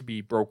meant to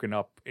be broken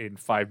up in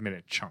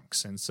 5-minute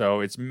chunks. And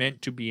so it's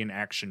meant to be an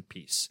action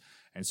piece.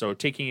 And so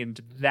taking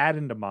that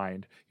into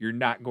mind, you're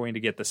not going to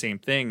get the same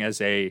thing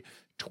as a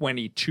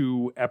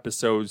 22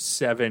 episodes,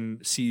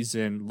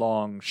 7-season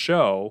long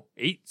show.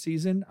 8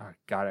 season? Oh,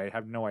 God, I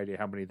have no idea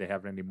how many they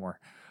have anymore.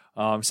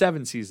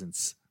 7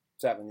 seasons.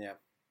 7, yeah.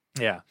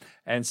 Yeah.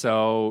 And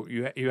so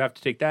you have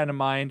to take that into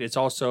mind. It's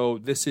also,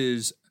 this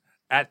is,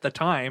 at the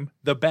time,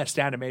 the best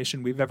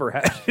animation we've ever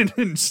had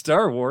in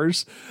Star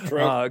Wars.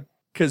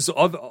 Because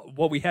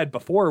what we had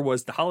before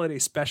was the holiday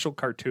special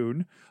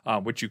cartoon,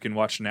 which you can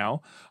watch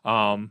now.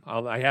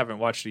 I haven't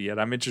watched it yet.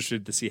 I'm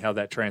interested to see how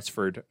that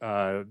transferred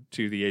to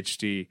the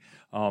HD.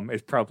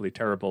 It's probably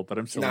terrible, but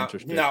I'm still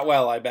interested. Not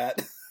well, I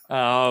bet.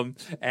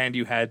 And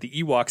you had the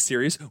Ewok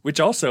series, which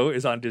also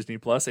is on Disney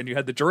Plus, and you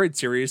had the Droid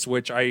series,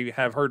 which I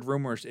have heard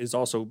rumors is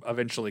also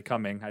eventually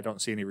coming. I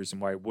don't see any reason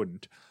why it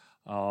wouldn't.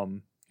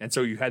 And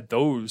so you had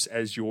those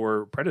as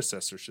your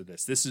predecessors to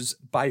this. This is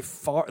by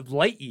far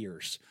light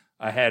years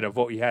ahead of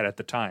what we had at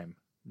the time.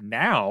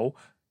 Now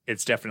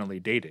it's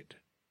definitely dated.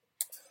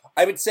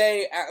 I would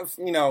say,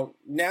 now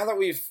that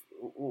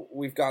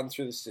we've gotten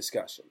through this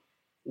discussion,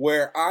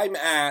 where I'm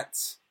at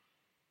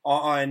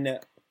on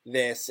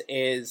this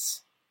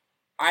is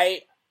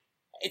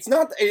it's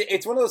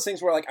one of those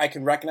things where like I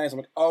can recognize, I'm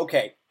like,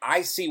 okay,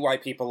 I see why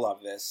people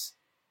love this.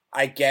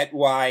 I get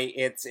why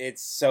it's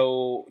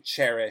so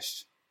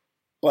cherished,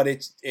 but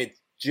it's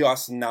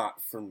just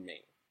not for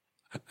me.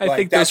 I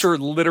think those were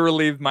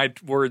literally my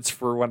words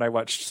for when I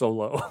watched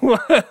Solo.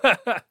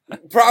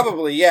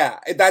 Probably, yeah.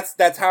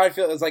 That's how I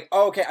feel. It's like,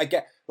 oh, okay, I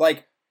get,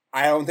 like,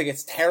 I don't think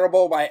it's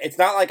terrible, but it's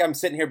not like I'm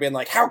sitting here being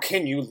like, how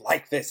can you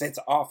like this? It's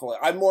awful.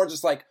 I'm more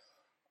just like,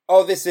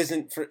 oh, this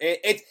isn't for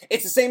it.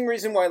 It's the same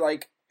reason why,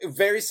 like,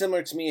 very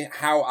similar to me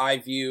how I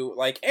view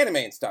like anime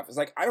and stuff. It's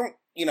like I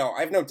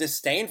have no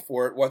disdain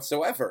for it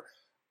whatsoever.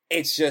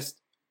 It's just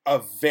a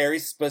very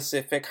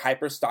specific,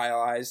 hyper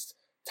stylized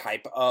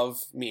type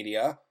of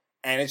media,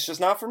 and it's just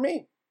not for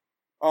me.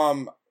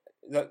 I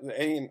don't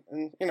think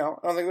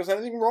there's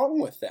anything wrong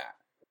with that.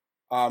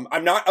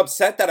 I'm not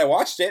upset that I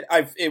watched it.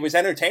 It was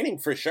entertaining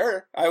for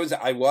sure. I was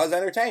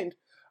entertained.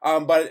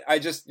 But I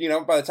just,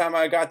 by the time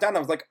I got done, I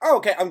was like, oh,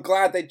 okay, I'm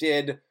glad they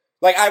did.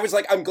 Like,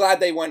 I'm glad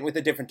they went with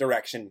a different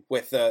direction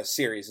with the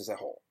series as a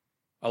whole.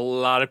 A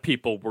lot of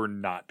people were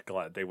not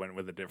glad they went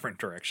with a different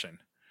direction,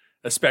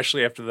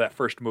 especially after that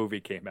first movie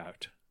came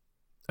out.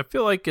 I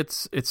feel like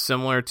it's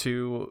similar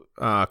to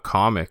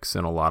comics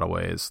in a lot of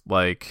ways.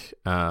 Like,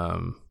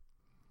 I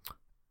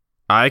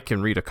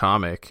can read a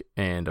comic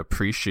and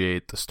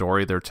appreciate the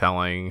story they're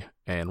telling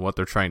and what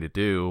they're trying to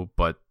do,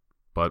 but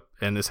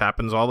and this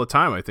happens all the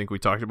time. I think we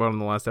talked about it in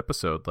the last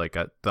episode. Like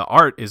the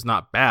art is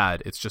not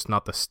bad. It's just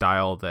not the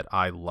style that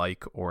I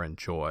like or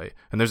enjoy.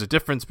 And there's a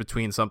difference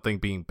between something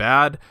being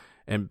bad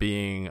and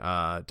being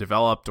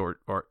developed or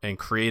and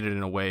created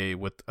in a way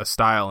with a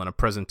style and a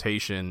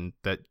presentation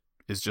that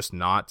is just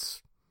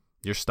not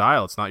your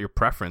style. It's not your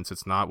preference.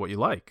 It's not what you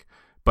like.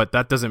 But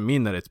that doesn't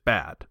mean that it's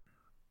bad.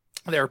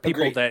 There are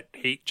people that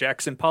hate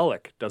Jackson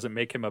Pollock. Doesn't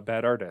make him a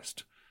bad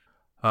artist.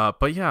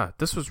 But yeah,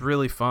 this was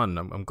really fun.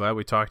 I'm glad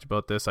we talked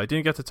about this. I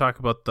didn't get to talk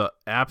about the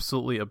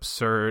absolutely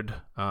absurd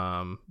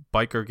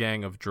biker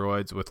gang of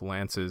droids with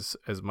lances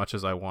as much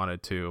as I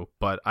wanted to,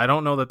 but I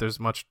don't know that there's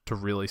much to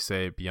really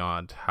say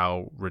beyond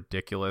how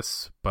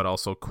ridiculous but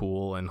also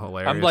cool and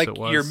hilarious I'm like, it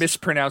was. You're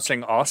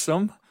mispronouncing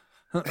awesome.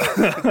 I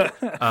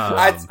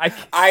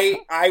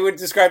would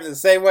describe it the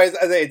same way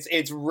as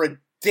it's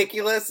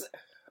ridiculous.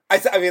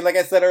 I mean, like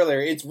I said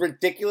earlier, it's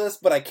ridiculous,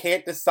 but I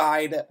can't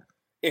decide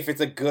if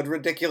it's a good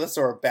ridiculous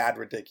or a bad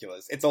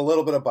ridiculous. It's a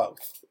little bit of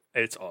both.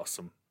 It's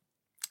awesome.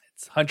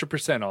 It's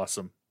 100%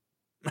 awesome.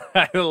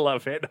 I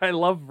love it. I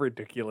love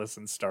ridiculous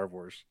in Star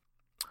Wars.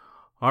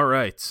 All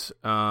right.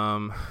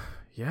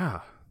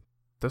 Yeah.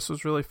 This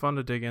was really fun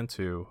to dig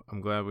into.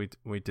 I'm glad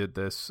we did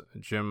this.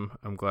 Jim,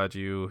 I'm glad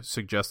you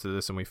suggested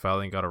this and we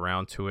finally got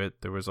around to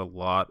it. There was a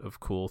lot of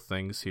cool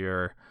things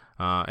here.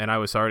 And I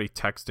was already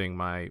texting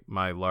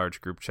my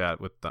large group chat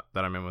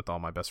that I'm in with all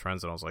my best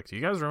friends. And I was like, do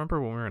you guys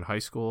remember when we were in high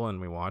school and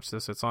we watched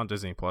this? It's on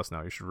Disney Plus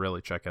now. You should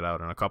really check it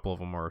out. And a couple of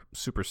them were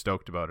super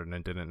stoked about it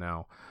and didn't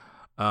know.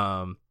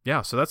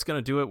 Yeah, so that's going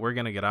to do it. We're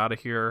going to get out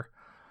of here.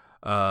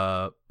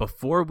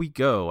 Before we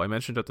go, I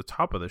mentioned at the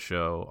top of the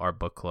show our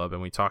book club,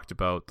 and we talked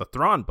about the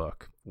Thrawn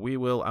book. We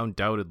will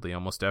undoubtedly,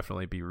 almost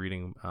definitely be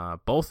reading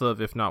both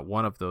of, if not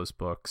one of those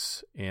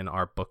books in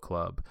our book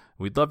club.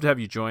 We'd love to have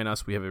you join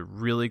us. We have a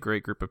really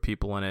great group of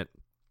people in it.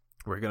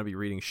 We're going to be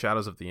reading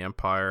Shadows of the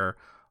Empire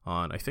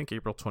on, I think,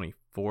 April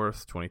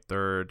 24th,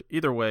 23rd.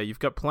 Either way, you've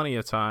got plenty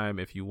of time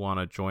if you want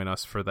to join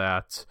us for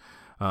that.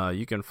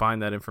 You can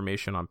find that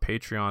information on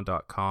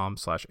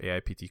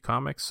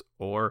patreon.com/AIPTcomics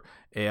or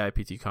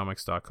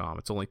AIPTcomics.com.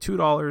 It's only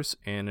 $2,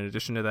 and in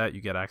addition to that,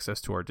 you get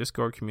access to our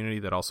Discord community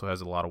that also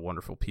has a lot of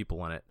wonderful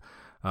people in it.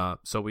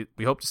 So we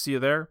hope to see you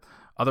there.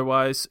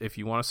 Otherwise, if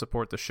you want to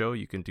support the show,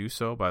 you can do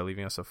so by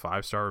leaving us a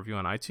 5-star review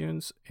on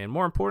iTunes, and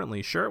more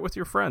importantly, share it with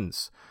your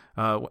friends.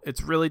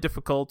 It's really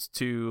difficult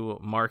to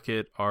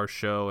market our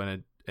show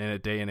in a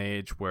day and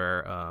age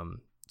where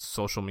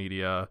social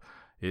media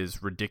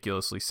is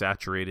ridiculously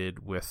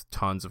saturated with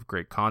tons of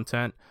great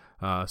content.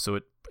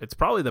 So it's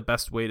probably the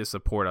best way to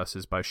support us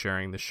is by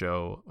sharing the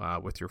show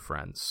with your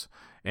friends.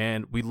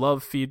 And we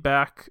love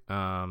feedback.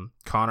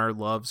 Connor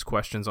loves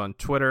questions on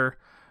Twitter,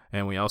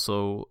 and we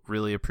also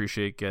really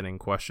appreciate getting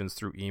questions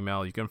through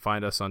email. You can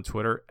find us on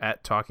Twitter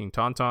at Talking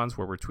Tauntauns,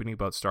 where we're tweeting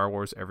about Star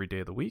Wars every day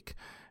of the week.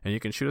 And you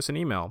can shoot us an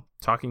email,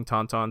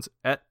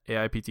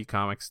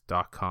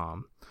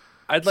 talkingtauntauns@AIPTcomics.com.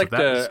 I'd like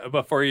to,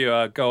 before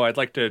you go, I'd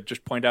like to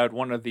just point out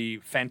one of the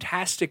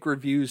fantastic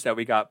reviews that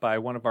we got by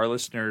one of our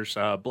listeners,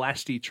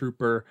 Blasty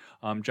Trooper,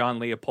 John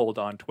Leopold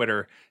on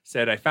Twitter,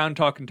 said, I found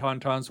Talking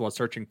Tauntauns while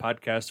searching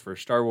podcasts for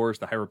Star Wars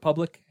The High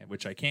Republic,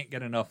 which I can't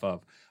get enough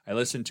of. I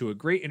listened to a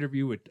great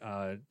interview with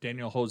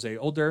Daniel Jose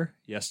Older.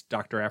 Yes,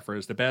 Dr. Aphra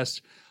is the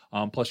best.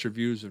 Plus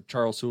reviews of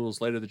Charles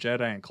Sewell's Light of the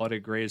Jedi and Claudia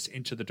Gray's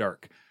Into the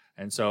Dark.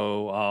 And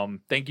so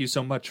thank you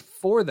so much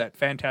for that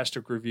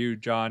fantastic review,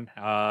 John.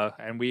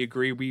 And we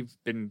agree. We've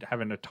been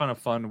having a ton of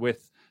fun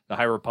with the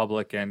High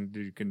Republic, and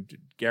you can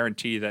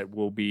guarantee that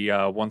we'll be,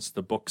 once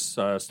the books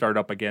start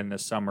up again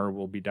this summer,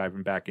 we'll be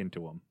diving back into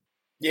them.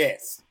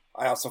 Yes.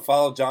 I also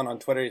follow John on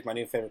Twitter. He's my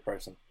new favorite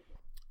person.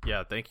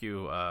 Yeah, thank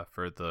you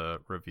for the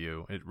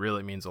review. It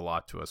really means a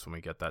lot to us when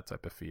we get that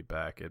type of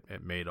feedback.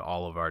 It made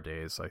all of our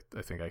days. I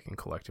think I can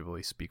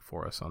collectively speak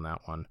for us on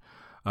that one.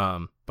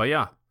 But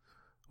yeah.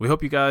 We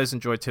hope you guys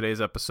enjoyed today's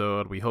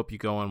episode. We hope you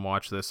go and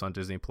watch this on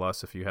Disney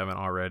Plus if you haven't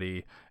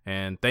already.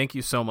 And thank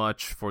you so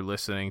much for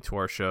listening to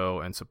our show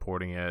and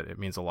supporting it. It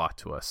means a lot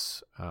to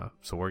us.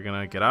 So we're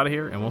going to get out of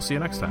here, and we'll see you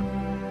next time.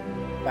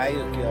 Bye,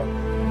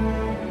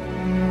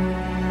 Yukio.